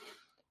 and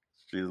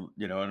she,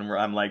 and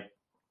I'm like,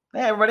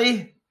 hey,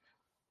 everybody.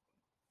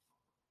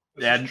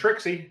 This is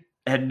Trixie.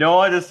 Had no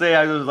one to say.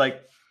 I was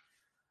like,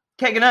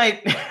 okay, good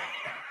night.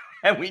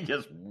 And we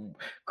just,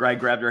 Greg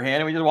grabbed her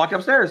hand and we just walked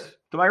upstairs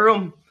to my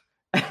room.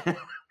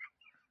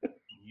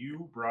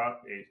 You brought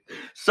a...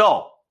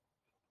 So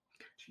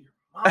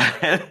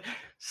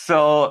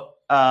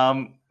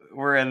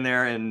we're in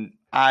there, and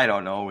I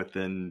don't know,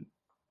 within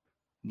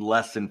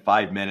less than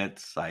 5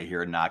 minutes, I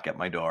hear a knock at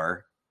my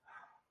door.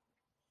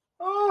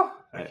 Oh,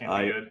 that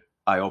can't be good.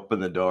 I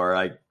open the door.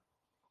 I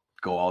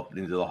go out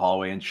into the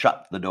hallway and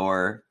shut the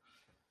door.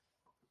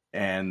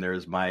 And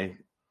there's my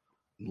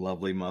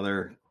lovely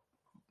mother.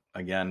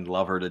 Again,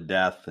 love her to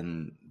death.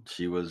 And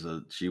she was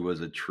a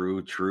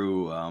true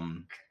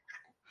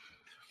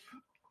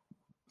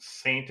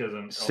saint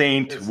woman.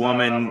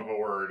 Not enough of a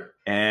word.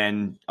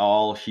 And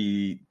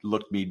she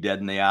looked me dead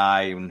in the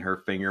eye, and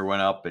her finger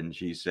went up, and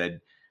she said,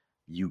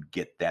 "You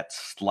get that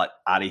slut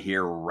out of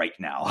here right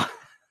now."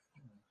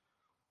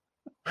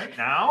 Right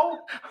now?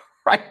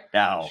 Right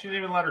now. She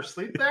didn't even let her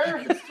sleep there?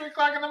 It's 3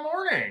 o'clock in the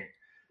morning.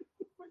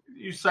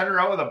 You sent her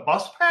out with a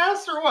bus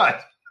pass or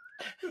what?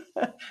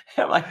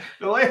 I'm like,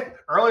 the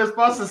earliest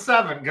bus is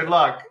 7. Good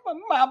luck.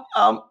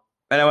 Mom,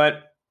 and I went,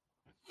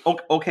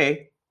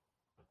 okay.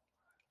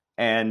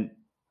 And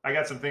I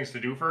got some things to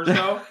do first,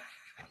 though.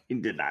 He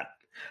did not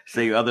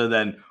say other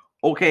than,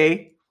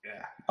 okay.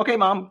 Yeah. Okay,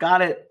 Mom,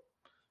 got it.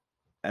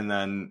 And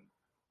then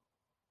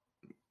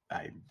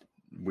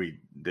we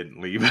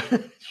didn't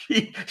leave.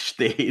 She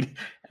stayed,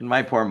 and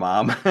my poor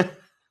mom.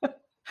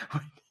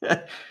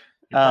 Your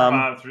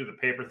mom through the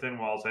paper thin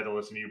walls had to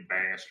listen to you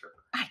bang a stripper.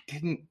 I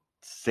didn't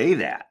say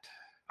that.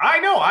 I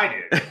know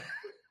I did.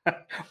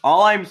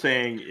 All I'm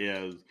saying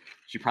is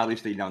she probably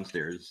stayed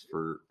downstairs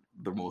for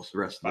the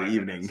rest of the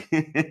evening.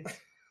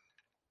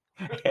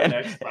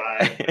 Next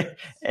 5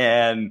 minutes.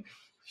 And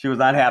she was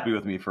not happy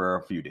with me for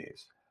a few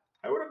days.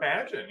 I would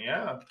imagine,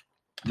 yeah.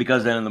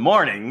 Because then in the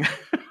morning,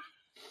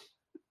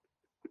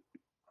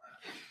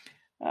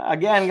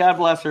 again, God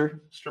bless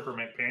her. Stripper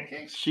make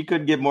pancakes? She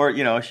could get more,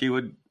 she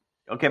would.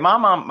 Okay, my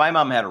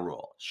mom had a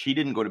rule. She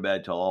didn't go to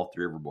bed till all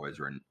 3 of her boys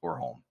were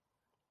home.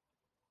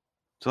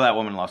 So that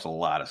woman lost a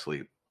lot of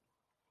sleep.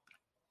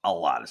 A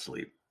lot of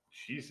sleep.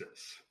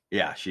 Jesus.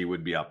 Yeah, she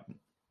would be up.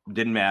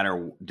 Did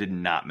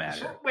not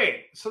matter.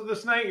 So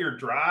this night you're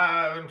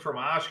driving from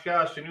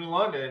Oshkosh to New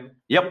London.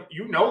 Yep.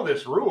 You know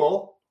this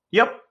rule.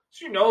 Yep.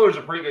 So you know there's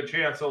a pretty good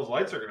chance those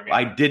lights are going to be on.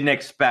 I did not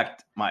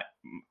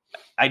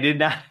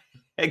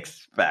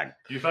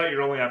expect. You thought you'd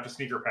only have to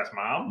sneak her past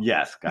Mom?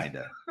 Yes, kind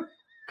of.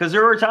 Because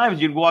there were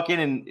times you'd walk in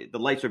and the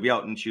lights would be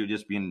out and she would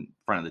just be in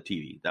front of the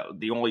TV.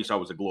 The only you saw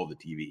was the glow of the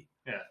TV.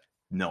 Yeah.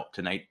 No,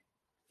 tonight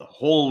the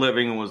whole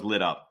living room was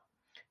lit up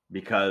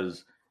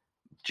because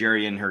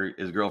Jerry and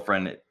his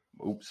girlfriend,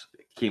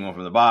 came home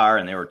from the bar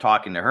and they were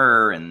talking to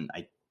her, and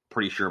I'm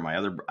pretty sure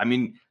there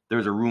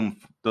was a room.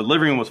 The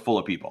living room was full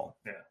of people.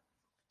 Yeah.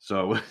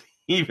 So it was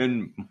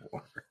even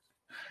more.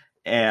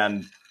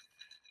 And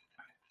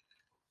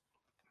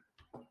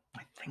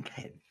I think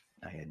I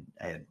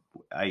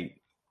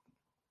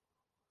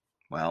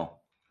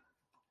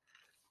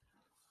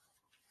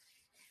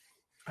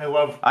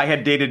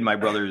had dated my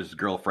brother's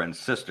girlfriend's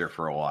sister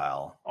for a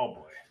while. Oh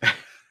boy.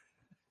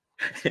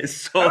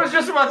 So I was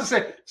just about to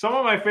say, some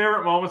of my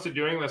favorite moments of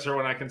doing this are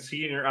when I can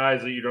see in your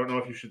eyes that you don't know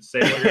if you should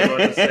say what you're about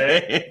to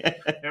say.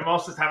 And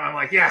most of the time I'm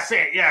like, yeah,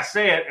 say it. Yeah,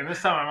 say it. And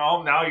this time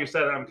now you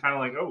said it, I'm kind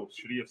of like, oh,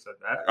 should he have said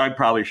that? I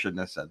probably shouldn't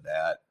have said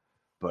that,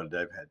 but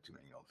I've had too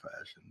many old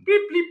fashioned.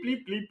 Bleep, bleep,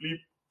 bleep, bleep, bleep.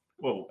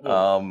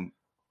 Whoa.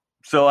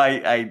 So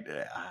I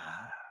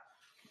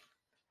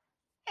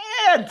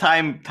had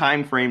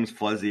time frames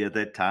fuzzy at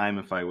that time,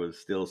 if I was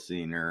still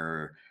seeing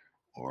her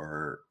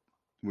or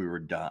we were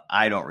done.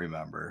 I don't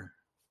remember.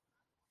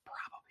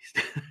 Probably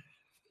still.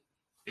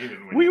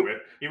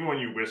 Even when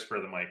you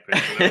whisper, the mic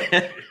picks it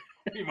up.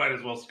 You might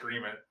as well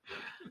scream it.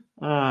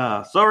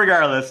 So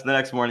regardless, the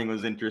next morning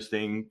was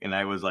interesting, and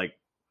I was like,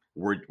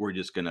 "We're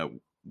just gonna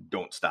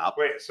don't stop."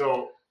 Wait,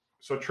 so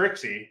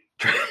Trixie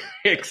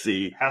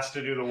has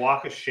to do the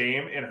walk of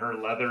shame in her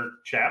leather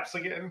chaps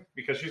again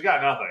because she's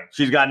got nothing.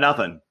 She's got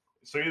nothing.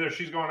 So either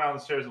she's going down the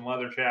stairs in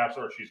leather chaps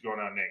or she's going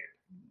out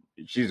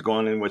naked. She's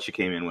going in what she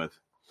came in with.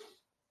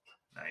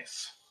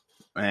 Nice.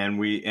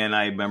 And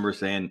I remember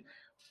saying,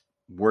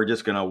 we're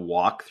just going to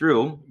walk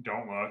through.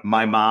 Don't look.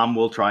 My mom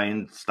will try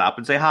and stop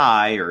and say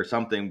hi or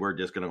something. We're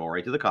just going to go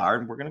right to the car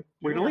and we're going to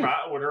leave.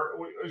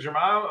 Was your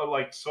mom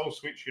like so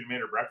sweet she'd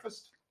made her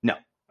breakfast? No.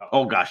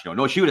 Oh gosh,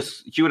 no. She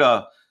would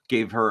have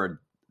gave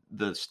her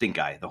the stink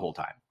eye the whole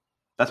time.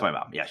 That's my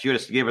mom. Yeah, she would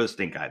have gave her the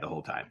stink eye the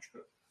whole time.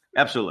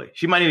 Absolutely.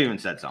 She might have even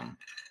said something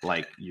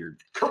like, your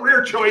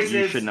career choices.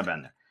 You shouldn't have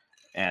been there.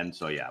 And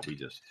so, yeah, we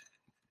just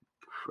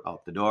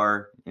out the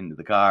door, into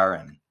the car,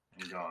 and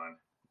gone.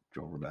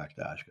 Drove her back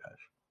to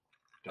Oshkosh.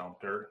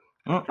 Dumped her.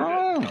 Dumped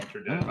her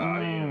dead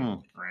body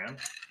and ran.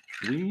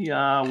 We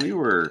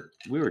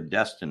were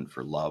destined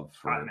for love.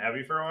 Hot and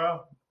heavy for a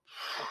while?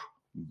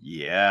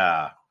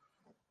 Yeah.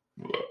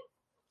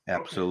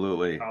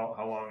 Absolutely. Okay.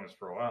 How long is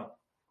for a while?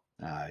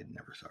 I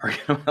never saw her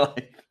in my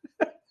life.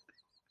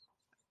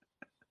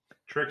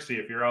 Trixie,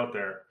 if you're out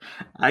there.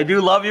 I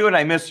do love you and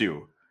I miss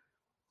you.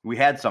 We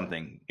had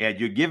something. Had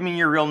you give me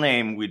your real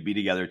name, we'd be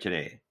together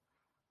today.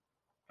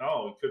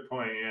 Oh, good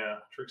point. Yeah.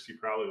 Trixie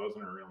probably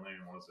wasn't her real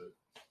name, was it?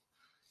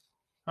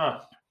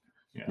 Huh.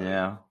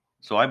 Yeah.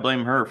 So I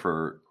blame her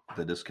for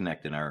the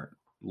disconnect in our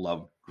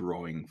love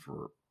growing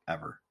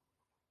forever.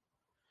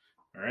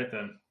 All right,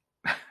 then.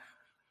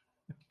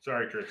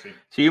 Sorry, Trixie.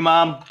 See you,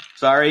 Mom.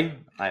 Sorry.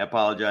 I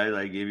apologize.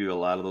 I gave you a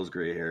lot of those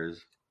gray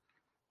hairs.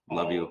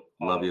 Love you.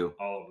 All of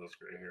those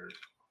gray hairs.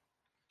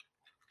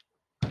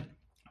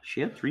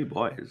 She had 3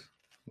 boys.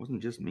 It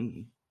wasn't just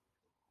me.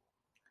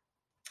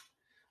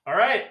 All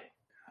right.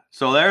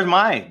 So there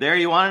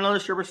you want another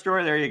stripper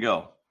story? There you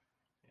go.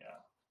 Yeah.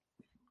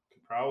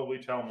 Could probably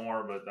tell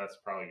more, but that's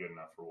probably good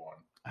enough for one.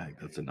 I think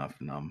that's enough.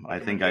 I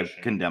think I've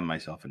condemned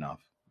myself enough.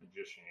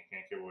 Magician, you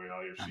can't give away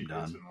all your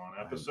secrets in one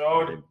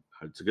episode.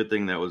 It's a good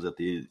thing that was at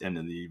the end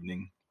of the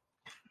evening.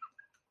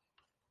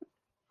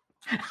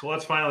 So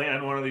let's finally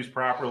end one of these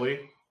properly,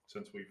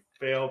 since we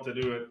failed to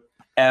do it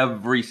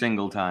every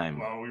single time.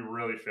 Well, we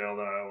really failed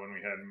when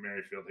we had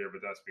Merrifield here,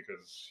 but that's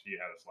because he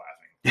had us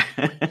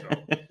laughing. So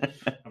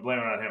I'm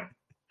blaming it on him.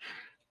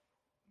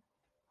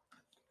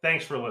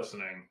 Thanks for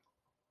listening.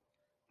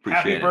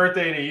 Happy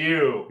birthday to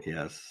you.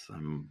 Yes,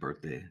 I'm a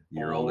birthday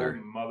year older.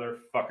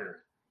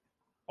 Motherfucker.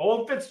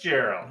 Old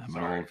Fitzgerald. I'm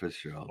an old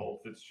Fitzgerald. Old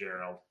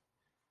Fitzgerald.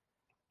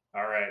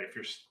 All right, if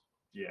you're...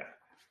 Yeah.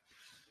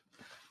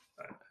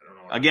 I don't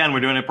know. Again, we're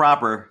doing it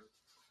proper.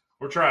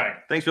 We're trying.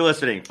 Thanks for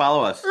listening.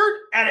 Follow us.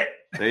 Edit.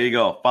 There you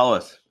go. Follow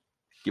us.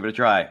 Give it a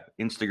try.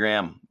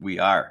 Instagram, we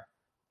are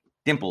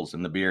Dimples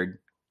in the Beard.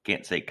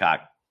 Can't say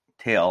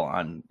cocktail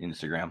on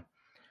Instagram.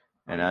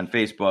 And on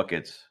Facebook,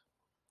 it's...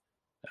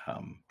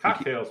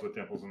 Cocktails with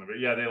Dimples in the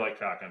Beard. Yeah, they like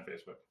cock on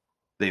Facebook.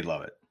 They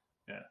love it.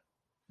 Yeah.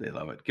 They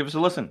love it. Give us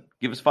a listen.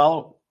 Give us a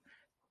follow.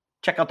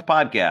 Check out the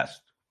podcast.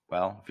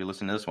 Well, if you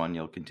listen to this one,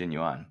 you'll continue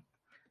on.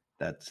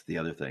 That's the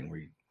other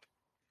thing.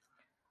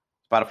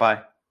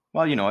 Spotify.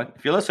 Well, you know it.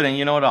 If you're listening,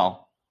 you know it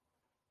all.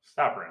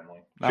 Stop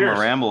rambling. I'm a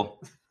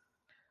ramble.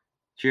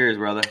 Cheers,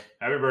 brother.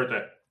 Happy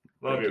birthday.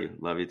 Love you.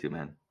 Love you too,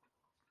 man.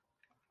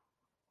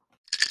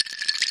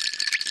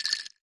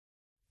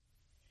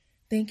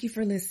 Thank you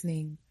for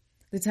listening.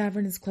 The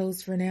tavern is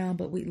closed for now,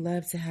 but we'd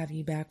love to have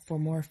you back for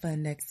more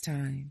fun next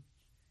time.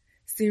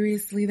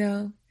 Seriously,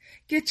 though,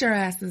 get your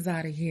asses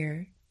out of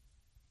here.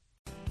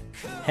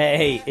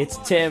 Hey, it's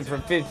Tim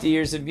from 50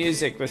 Years of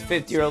Music with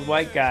 50-Year-Old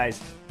White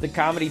Guys, the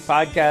comedy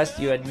podcast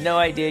you had no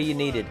idea you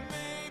needed.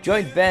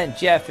 Join Ben,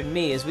 Jeff, and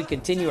me as we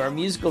continue our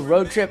musical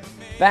road trip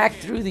back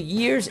through the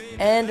years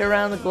and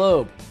around the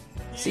globe.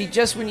 See,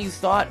 just when you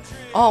thought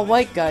all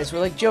white guys were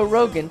like Joe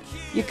Rogan,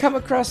 you come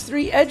across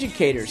 3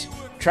 educators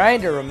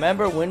trying to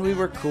remember when we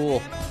were cool.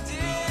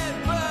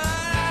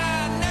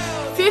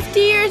 50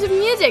 Years of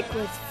Music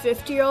with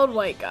 50-Year-Old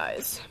White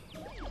Guys.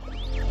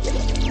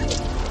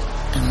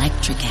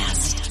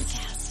 Electricast.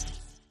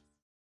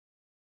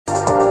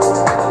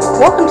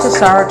 Welcome to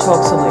Sarah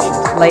Talk Solutions.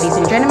 Ladies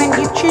and gentlemen,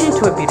 you've tuned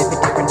into a bit of a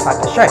different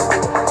type of show.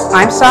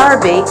 I'm Sarah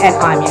B and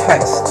I'm your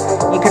host.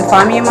 You can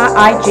find me on my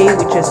IG,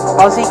 which is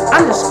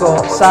Aussie_Sarah_LA.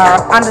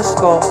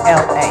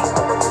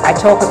 I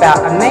talk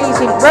about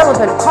amazing,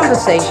 relevant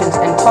conversations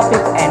and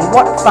topics and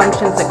what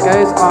functions that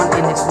goes on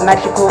in this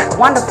magical,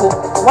 wonderful,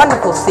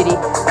 wonderful city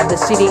of the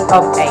City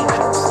of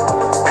Angels.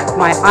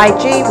 My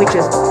IG, which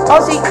is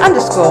Aussie_Sarah_LA.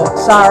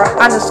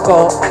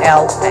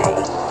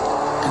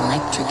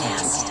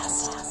 Electricast.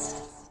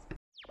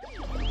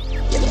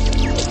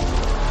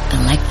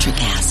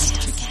 Electricast.